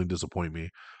definitely disappoint me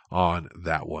on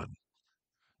that one.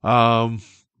 All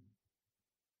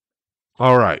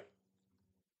right.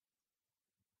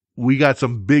 We got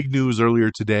some big news earlier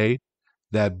today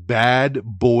that Bad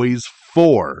Boys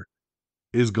 4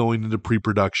 is going into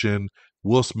pre-production.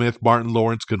 Will Smith, Martin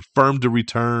Lawrence confirmed to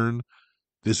return.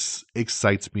 This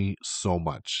excites me so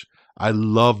much. I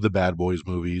love the Bad Boys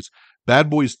movies. Bad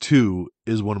Boys 2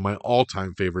 is one of my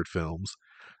all-time favorite films.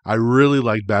 I really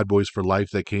like Bad Boys for Life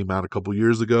that came out a couple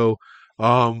years ago.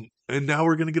 And now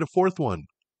we're going to get a fourth one.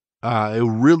 A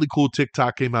really cool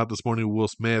TikTok came out this morning with Will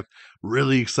Smith,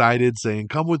 really excited, saying,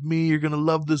 "Come with me, you're going to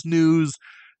love this news."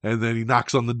 And then he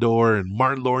knocks on the door, and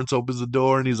Martin Lawrence opens the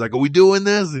door, and he's like, "Are we doing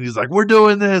this?" And he's like, "We're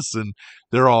doing this." And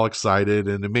they're all excited,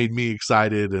 and it made me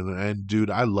excited. And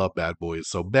dude, I love Bad Boys.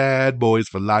 So Bad Boys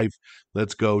for life.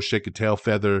 Let's go. Shake a tail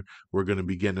feather. We're going to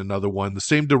be getting another one. The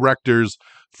same directors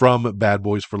from Bad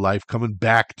Boys for Life coming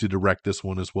back to direct this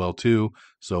one as well, too.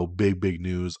 So big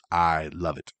news. I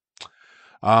love it.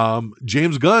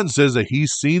 James Gunn says that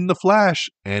he's seen The Flash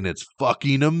and it's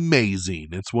fucking amazing.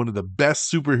 It's one of the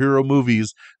best superhero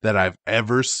movies that I've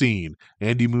ever seen.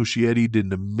 Andy Muschietti did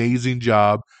an amazing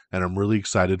job, and I'm really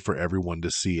excited for everyone to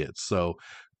see it. So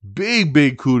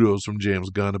big kudos from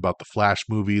James Gunn about the Flash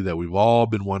movie that we've all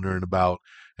been wondering about.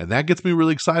 And that gets me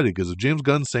really excited, because if James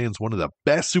Gunn's saying it's one of the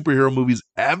best superhero movies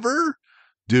ever,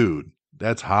 dude,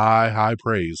 that's high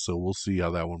praise. So we'll see how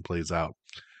that one plays out.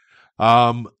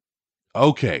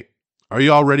 Okay. Are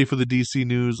you all ready for the DC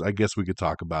news? I guess we could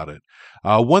talk about it.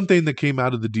 One thing that came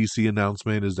out of the DC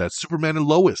announcement is that Superman and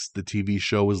Lois, the TV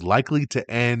show, is likely to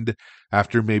end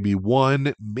after maybe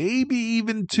one, maybe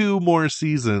even two more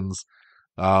seasons.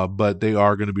 But they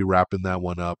are going to be wrapping that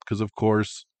one up because, of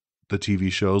course, the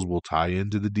TV shows will tie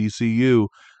into the DCU,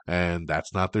 and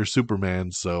that's not their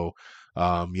Superman. So,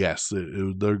 yes,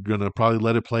 they're going to probably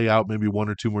let it play out maybe one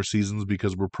or two more seasons,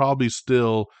 because we're probably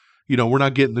still... we're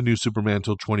not getting the new Superman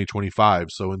until 2025.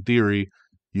 So in theory,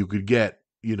 you could get,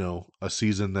 a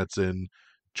season that's in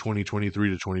 2023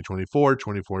 to 2024,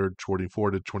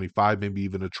 24 to 25, maybe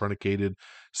even a truncated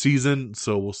season.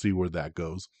 So we'll see where that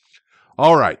goes.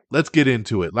 All right, let's get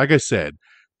into it. Like I said,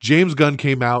 James Gunn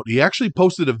came out. He actually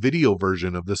posted a video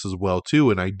version of this as well, too.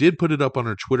 And I did put it up on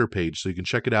our Twitter page, so you can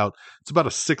check it out. It's about a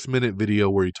 6-minute video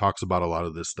where he talks about a lot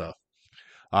of this stuff.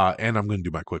 And I'm going to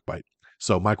do my quick bite.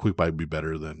 So my quick bite would be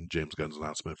better than James Gunn's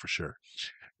announcement for sure.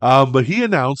 But he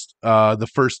announced the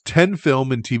first 10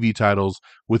 film and TV titles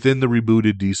within the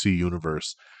rebooted DC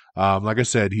universe. Like I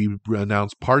said, he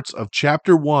announced parts of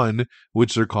Chapter 1,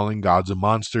 which they're calling Gods and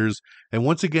Monsters. And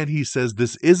once again, he says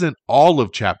this isn't all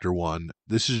of Chapter 1.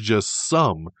 This is just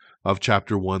some of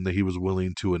Chapter 1 that he was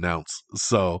willing to announce.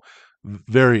 So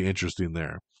very interesting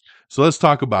there. So let's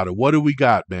talk about it. What do we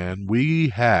got, man? We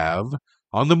have,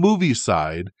 on the movie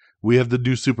side, we have the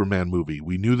new Superman movie.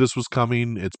 We knew this was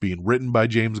coming. It's being written by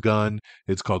James Gunn.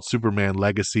 It's called Superman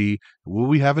Legacy. Will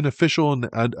we have an official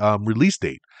release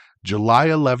date? July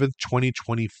 11th,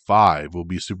 2025 will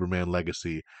be Superman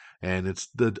Legacy. And it's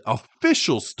the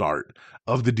official start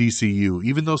of the DCU.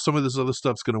 Even though some of this other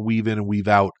stuff's going to weave in and weave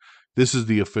out, this is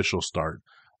the official start.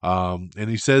 And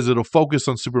he says it'll focus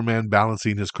on Superman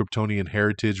balancing his Kryptonian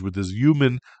heritage with his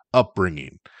human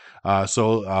upbringing.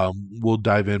 So we'll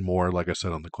dive in more, like I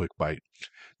said, on the quick bite.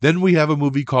 Then we have a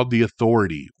movie called The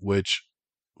Authority, which,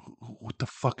 what the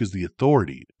fuck is The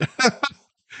Authority?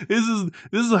 This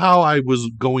is how I was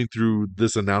going through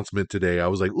this announcement today. I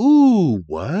was like, ooh,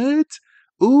 what?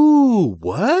 Ooh,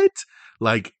 what?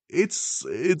 Like, it's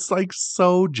like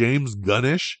so James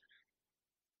Gunnish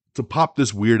to pop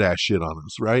this weird ass shit on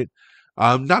us, right?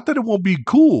 Not that it won't be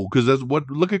cool, because that's what,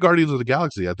 look at Guardians of the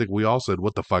Galaxy. I think we all said,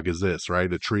 what the fuck is this,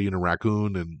 right? A tree and a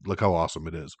raccoon, and look how awesome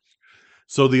it is.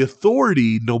 So The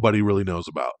Authority, nobody really knows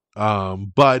about.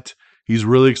 But he's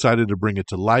really excited to bring it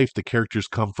to life. The characters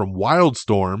come from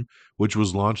Wildstorm, which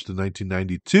was launched in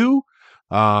 1992.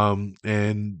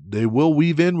 And they will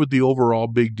weave in with the overall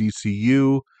big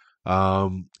DCU.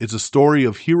 It's a story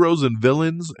of heroes and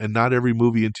villains, and not every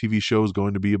movie and TV show is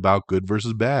going to be about good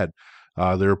versus bad.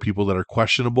 There are people that are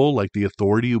questionable, like the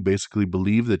Authority, who basically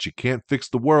believe that you can't fix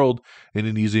the world in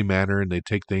an easy manner, and they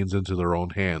take things into their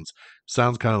own hands.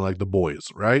 Sounds kind of like The Boys,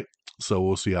 right? So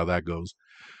we'll see how that goes.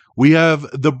 We have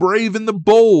The Brave and the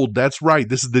Bold. That's right.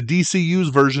 This is the DCU's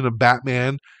version of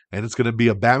Batman, and it's going to be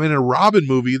a Batman and Robin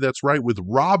movie. That's right, with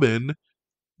Robin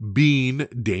being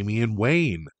Damian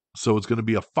Wayne. So it's going to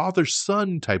be a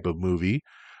father-son type of movie,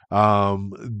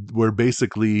 where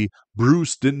basically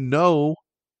Bruce didn't know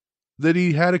that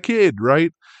he had a kid,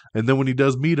 right? And then when he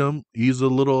does meet him, he's a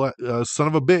little son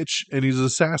of a bitch, and he's an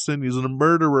assassin, he's a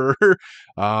murderer,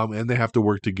 and they have to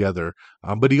work together.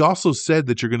 But he also said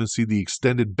that you're going to see the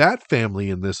extended Bat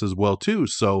family in this as well, too.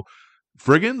 So,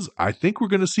 friggins, I think we're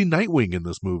going to see Nightwing in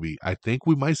this movie. I think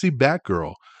we might see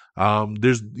Batgirl.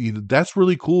 That's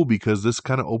really cool, because this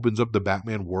kind of opens up the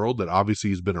Batman world that obviously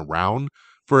has been around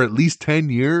for at least 10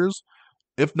 years,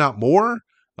 if not more.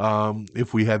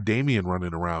 If we have Damian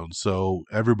running around. So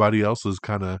everybody else is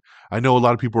kind of, I know a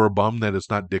lot of people are bummed that it's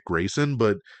not Dick Grayson,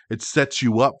 but it sets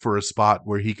you up for a spot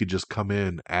where he could just come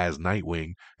in as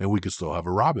Nightwing and we could still have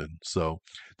a Robin. So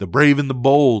The Brave and the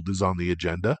Bold is on the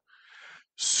agenda.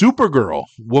 Supergirl,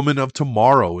 Woman of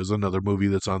Tomorrow is another movie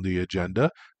that's on the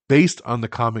agenda, based on the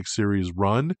comic series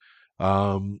run.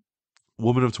 Um,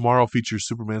 Woman of Tomorrow features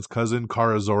Superman's cousin,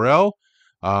 Kara Zor-El,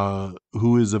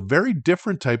 who is a very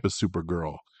different type of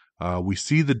Supergirl. We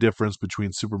see the difference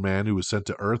between Superman, who was sent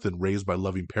to Earth and raised by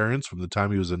loving parents from the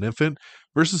time he was an infant,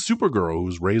 versus Supergirl, who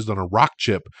was raised on a rock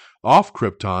chip off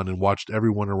Krypton and watched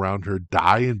everyone around her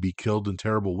die and be killed in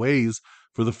terrible ways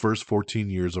for the first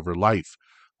 14 years of her life.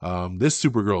 This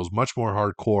Supergirl is much more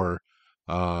hardcore.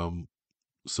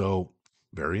 So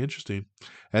very interesting.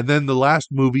 And then the last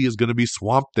movie is going to be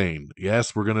Swamp Thing.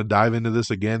 Yes, we're going to dive into this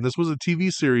again. This was a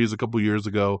TV series a couple years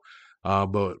ago,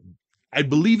 but I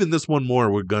believe in this one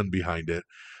more with gun behind it.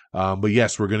 But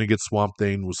yes, we're going to get Swamp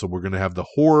Thing. So we're going to have the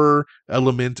horror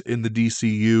element in the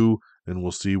DCU, and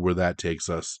we'll see where that takes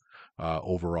us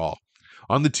overall.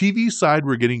 On the TV side,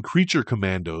 we're getting Creature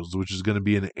Commandos, which is going to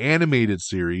be an animated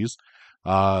series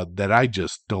that I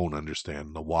just don't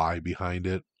understand the why behind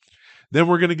it. Then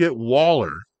we're going to get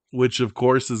Waller, which of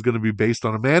course is going to be based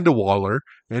on Amanda Waller,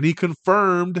 and he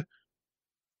confirmed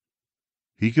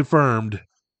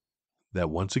that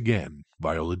once again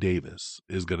Viola Davis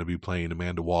is going to be playing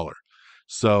Amanda Waller.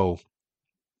 So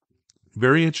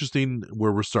very interesting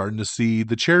where we're starting to see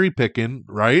the cherry picking,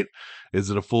 right? Is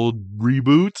it a full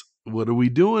reboot? What are we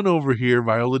doing over here?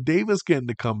 Viola Davis getting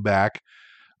to come back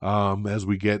as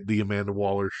we get the Amanda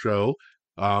Waller show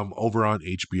over on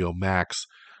HBO Max.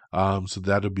 So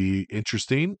that'll be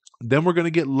interesting. Then we're going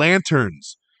to get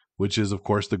Lanterns, which is, of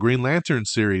course, the Green Lantern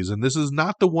series. And this is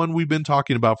not the one we've been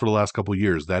talking about for the last couple of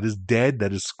years. That is dead.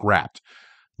 That is scrapped.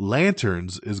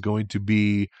 Lanterns is going to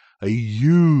be a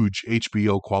huge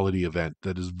HBO quality event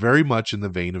that is very much in the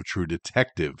vein of True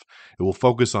Detective. It will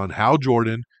focus on Hal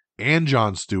Jordan and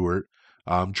Jon Stewart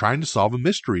trying to solve a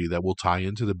mystery that will tie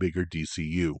into the bigger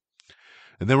DCU.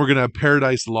 And then we're going to have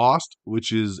Paradise Lost,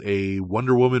 which is a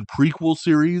Wonder Woman prequel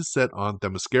series set on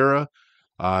Themyscira.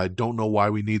 I don't know why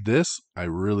we need this. I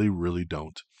really, really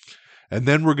don't. And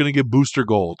then we're going to get Booster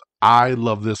Gold. I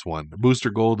love this one. Booster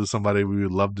Gold is somebody we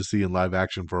would love to see in live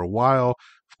action for a while.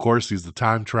 Of course, he's the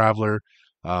time traveler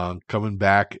coming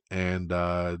back and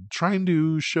trying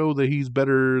to show that he's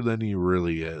better than he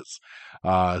really is.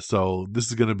 So this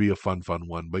is going to be a fun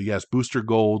one. But yes, Booster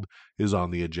Gold is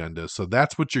on the agenda. So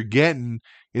that's what you're getting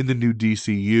in the new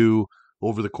DCU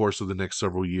over the course of the next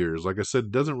several years. Like I said,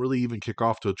 it doesn't really even kick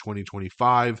off till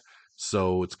 2025.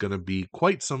 So it's going to be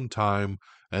quite some time.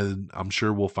 And I'm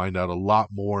sure we'll find out a lot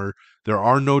more. There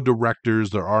are no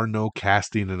directors. There are no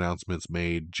casting announcements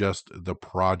made. Just the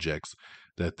projects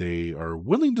that they are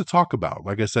willing to talk about.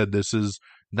 Like I said, this is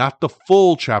not the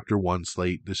full Chapter 1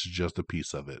 slate. This is just a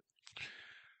piece of it.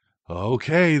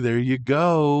 Okay, there you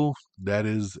go. That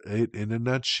is it in a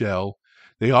nutshell.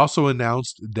 They also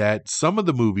announced that some of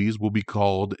the movies will be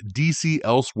called DC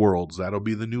Elseworlds. That'll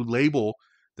be the new label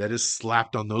that is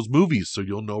slapped on those movies. So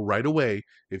you'll know right away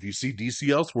if you see DC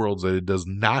Elseworlds that it does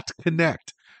not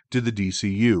connect to the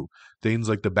DCU. Things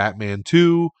like the Batman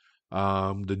 2,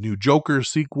 the new Joker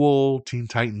sequel, Teen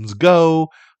Titans Go,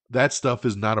 that stuff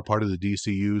is not a part of the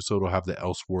DCU, so it'll have the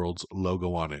Elseworlds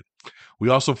logo on it. We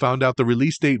also found out the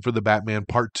release date for the Batman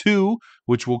Part 2,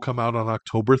 which will come out on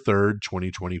October 3rd,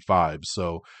 2025.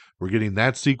 So we're getting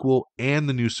that sequel and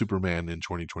the new Superman in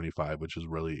 2025, which is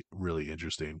really, really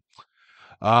interesting.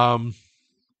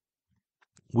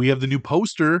 We have the new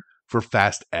poster for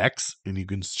Fast X, and you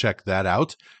can check that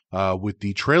out with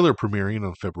the trailer premiering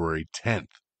on February 10th.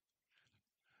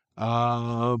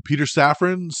 Peter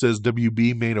Safran says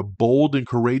WB made a bold and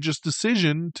courageous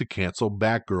decision to cancel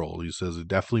Batgirl. He says it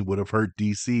definitely would have hurt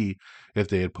DC if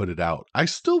they had put it out. I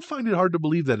still find it hard to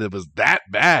believe that it was that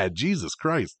bad. Jesus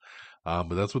Christ. But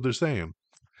that's what they're saying.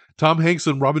 Tom Hanks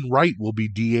and Robin Wright will be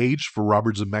de-aged for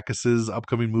Robert Zemeckis'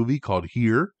 upcoming movie called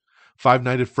Here. Five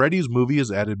Nights at Freddy's movie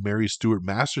has added Mary Stuart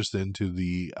Masterson to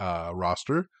the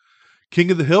roster. King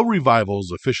of the Hill revival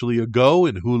is officially a go,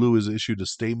 and Hulu has issued a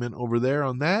statement over there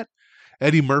on that.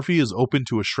 Eddie Murphy is open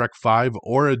to a Shrek 5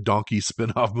 or a Donkey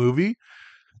spin-off movie.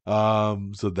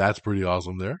 So that's pretty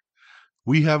awesome there.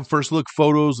 We have first look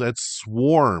photos at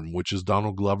Swarm, which is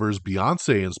Donald Glover's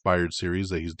Beyonce-inspired series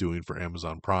that he's doing for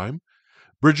Amazon Prime.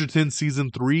 Bridgerton Season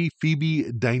 3,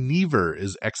 Phoebe Dynevor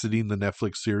is exiting the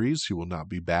Netflix series. She will not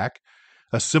be back.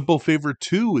 A Simple Favor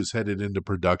 2 is headed into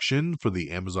production for the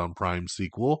Amazon Prime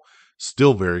sequel.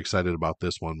 Still very excited about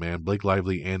this one, man. Blake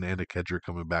Lively and Anna Kendrick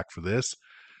coming back for this.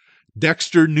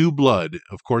 Dexter New Blood.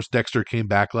 Of course, Dexter came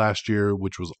back last year,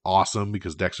 which was awesome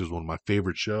because Dexter's one of my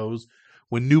favorite shows.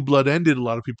 When New Blood ended, a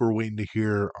lot of people were waiting to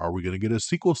hear, are we going to get a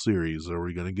sequel series? Are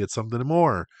we going to get something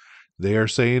more? They are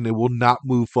saying it will not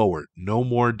move forward. No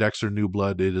more Dexter New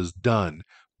Blood. It is done.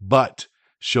 But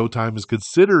Showtime is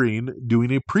considering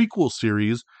doing a prequel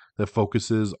series that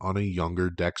focuses on a younger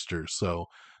Dexter. So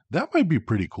that might be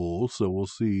pretty cool. So we'll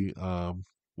see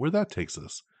where that takes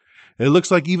us. It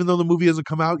looks like even though the movie hasn't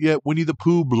come out yet, Winnie the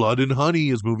Pooh Blood and Honey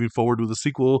is moving forward with a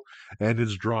sequel and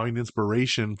is drawing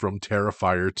inspiration from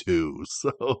Terrifier 2.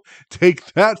 So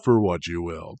take that for what you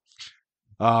will.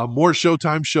 More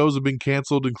Showtime shows have been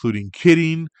canceled, including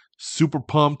Kidding, Super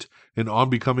Pumped, and On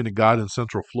Becoming a God in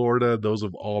Central Florida. Those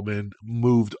have all been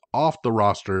moved off the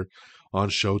roster on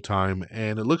Showtime,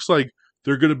 and it looks like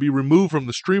they're going to be removed from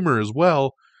the streamer as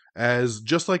well, as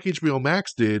just like HBO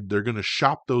Max did, they're going to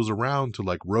shop those around to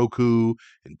like Roku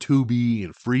and Tubi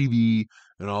and Freevee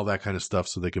and all that kind of stuff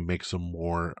so they can make some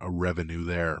more revenue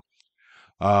there.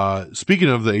 Speaking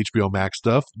of the HBO Max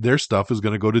stuff, their stuff is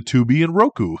going to go to Tubi and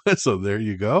Roku. So there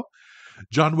you go.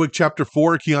 John Wick Chapter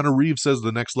 4, Keanu Reeves says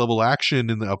the next level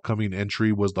action in the upcoming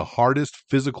entry was the hardest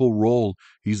physical role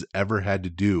he's ever had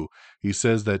to do. He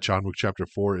says that John Wick Chapter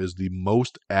 4 is the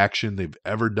most action they've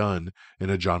ever done in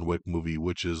a John Wick movie,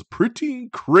 which is pretty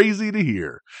crazy to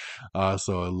hear.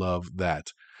 So I love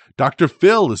that. Dr.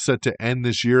 Phil is set to end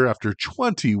this year after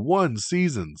 21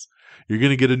 seasons. You're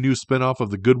going to get a new spinoff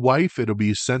of The Good Wife. It'll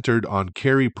be centered on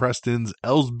Carrie Preston's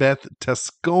Elsbeth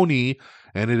Tasconi,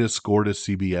 and it is scored a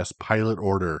CBS pilot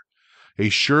order. A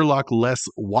Sherlock Les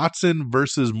Watson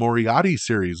versus Moriarty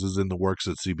series is in the works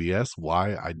at CBS.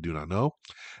 Why? I do not know.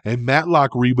 A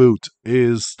Matlock reboot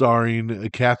is starring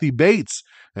Kathy Bates,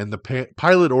 and the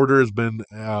pilot order has been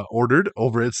ordered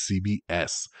over at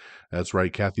CBS. That's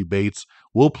right, Kathy Bates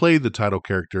will play the title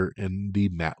character in the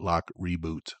Matlock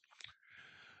reboot.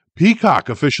 Peacock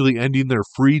officially ending their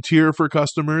free tier for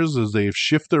customers as they've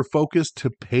shifted their focus to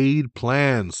paid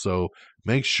plans. So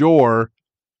make sure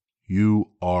you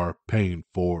are paying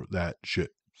for that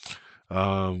shit.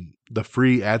 The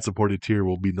free ad-supported tier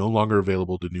will be no longer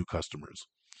available to new customers.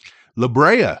 La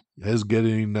Brea is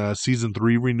getting season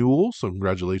 3 renewal, so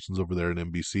congratulations over there at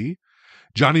NBC.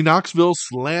 Johnny Knoxville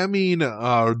slamming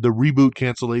the reboot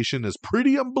cancellation is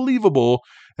pretty unbelievable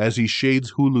as he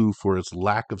shades Hulu for its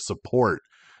lack of support.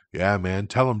 Yeah, man,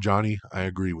 tell him, Johnny, I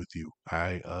agree with you.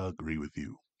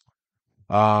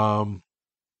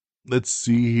 Let's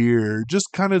see here.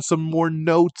 Just kind of some more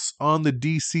notes on the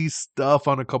DC stuff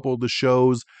on a couple of the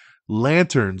shows.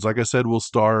 Lanterns, like I said, will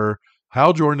star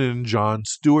Hal Jordan and Jon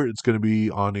Stewart. It's going to be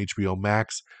on HBO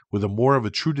Max with a more of a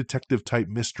true detective type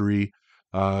mystery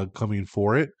coming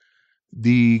for it.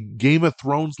 The Game of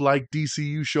Thrones-like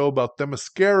DCU show about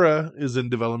Themyscira is in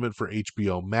development for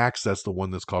HBO Max. That's the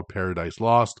one that's called Paradise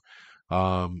Lost.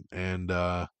 Let's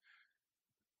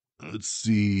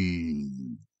see.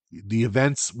 The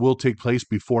events will take place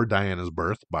before Diana's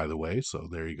birth, by the way. So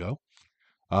there you go.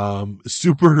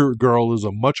 Supergirl is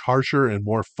a much harsher and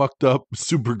more fucked up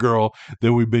Supergirl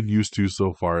than we've been used to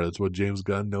so far. That's what James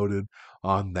Gunn noted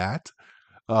on that.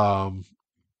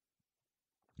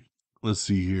 Let's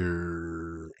see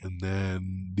here. And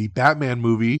then the Batman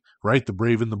movie, right? The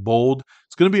Brave and the Bold.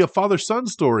 It's going to be a father-son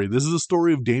story. This is a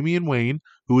story of Damian Wayne,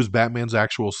 who is Batman's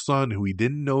actual son, who he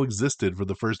didn't know existed for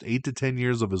the first 8 to 10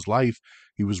 years of his life.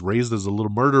 He was raised as a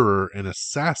little murderer and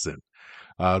assassin.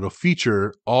 It'll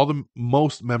feature all the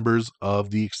most members of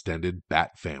the extended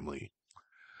Bat family.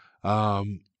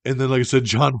 And then, like I said,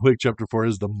 John Wick Chapter 4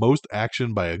 is the most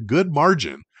action by a good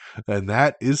margin. And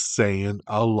that is saying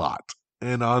a lot.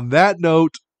 And on that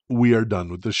note, we are done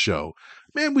with the show.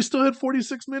 Man, we still had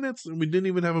 46 minutes and we didn't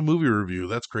even have a movie review.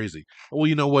 That's crazy. Well,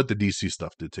 you know what? The DC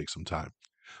stuff did take some time.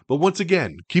 But once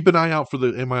again, keep an eye out for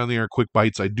the Am I on the Air Quick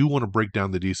Bites. I do want to break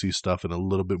down the DC stuff in a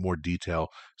little bit more detail,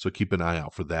 so keep an eye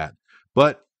out for that.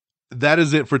 But that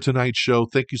is it for tonight's show.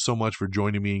 Thank you so much for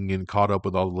joining me and getting caught up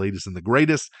with all the latest and the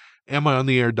greatest.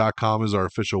 AmIOnTheAir.com is our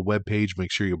official webpage.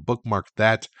 Make sure you bookmark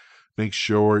that. Make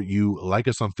sure you like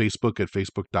us on Facebook at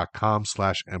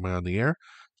facebook.com/AmIOnTheAir.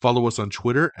 Follow us on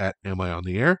Twitter at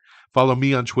AmIOnTheAir. Follow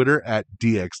me on Twitter at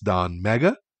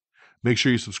DXDonMega. Make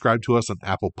sure you subscribe to us on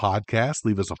Apple Podcasts.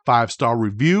 Leave us a 5-star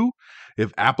review.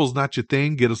 If Apple's not your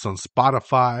thing, get us on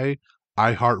Spotify,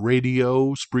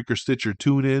 iHeartRadio, Spreaker, Stitcher,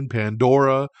 TuneIn,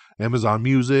 Pandora, Amazon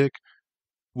Music.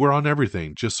 We're on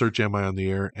everything. Just search Am I on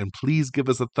the Air? And please give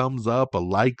us a thumbs up, a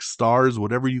like, stars,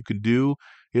 whatever you can do.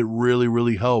 It really,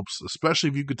 really helps. Especially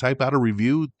if you could type out a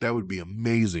review, that would be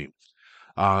amazing.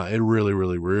 It really,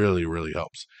 really, really, really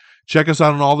helps. Check us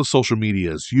out on all the social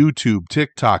medias, YouTube,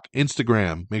 TikTok,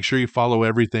 Instagram. Make sure you follow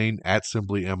everything at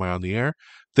Simply Am I on the Air.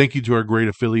 Thank you to our great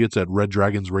affiliates at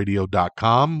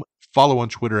RedDragonsRadio.com. Follow on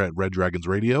Twitter at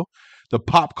RedDragonsRadio. The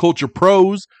Pop Culture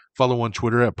Pros. Follow on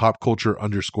Twitter at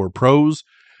PopCulture_Pros.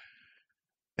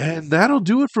 And that'll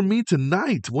do it for me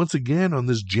tonight. Once again, on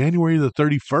this January the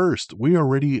 31st, we are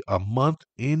already a month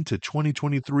into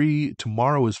 2023.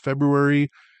 Tomorrow is February.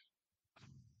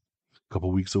 A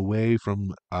couple weeks away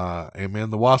from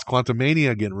Ant-Man the Wasp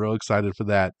Quantumania. Getting real excited for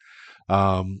that.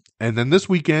 And then this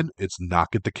weekend, it's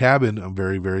Knock at the Cabin. I'm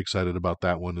very, very excited about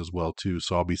that one as well, too.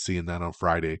 So I'll be seeing that on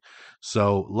Friday.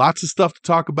 So lots of stuff to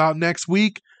talk about next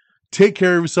week. Take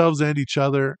care of yourselves and each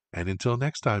other. And until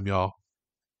next time, y'all.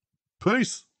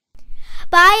 Peace.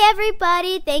 Bye,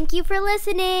 everybody. Thank you for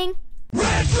listening.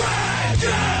 Red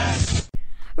Dragon!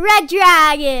 Red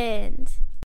Dragon!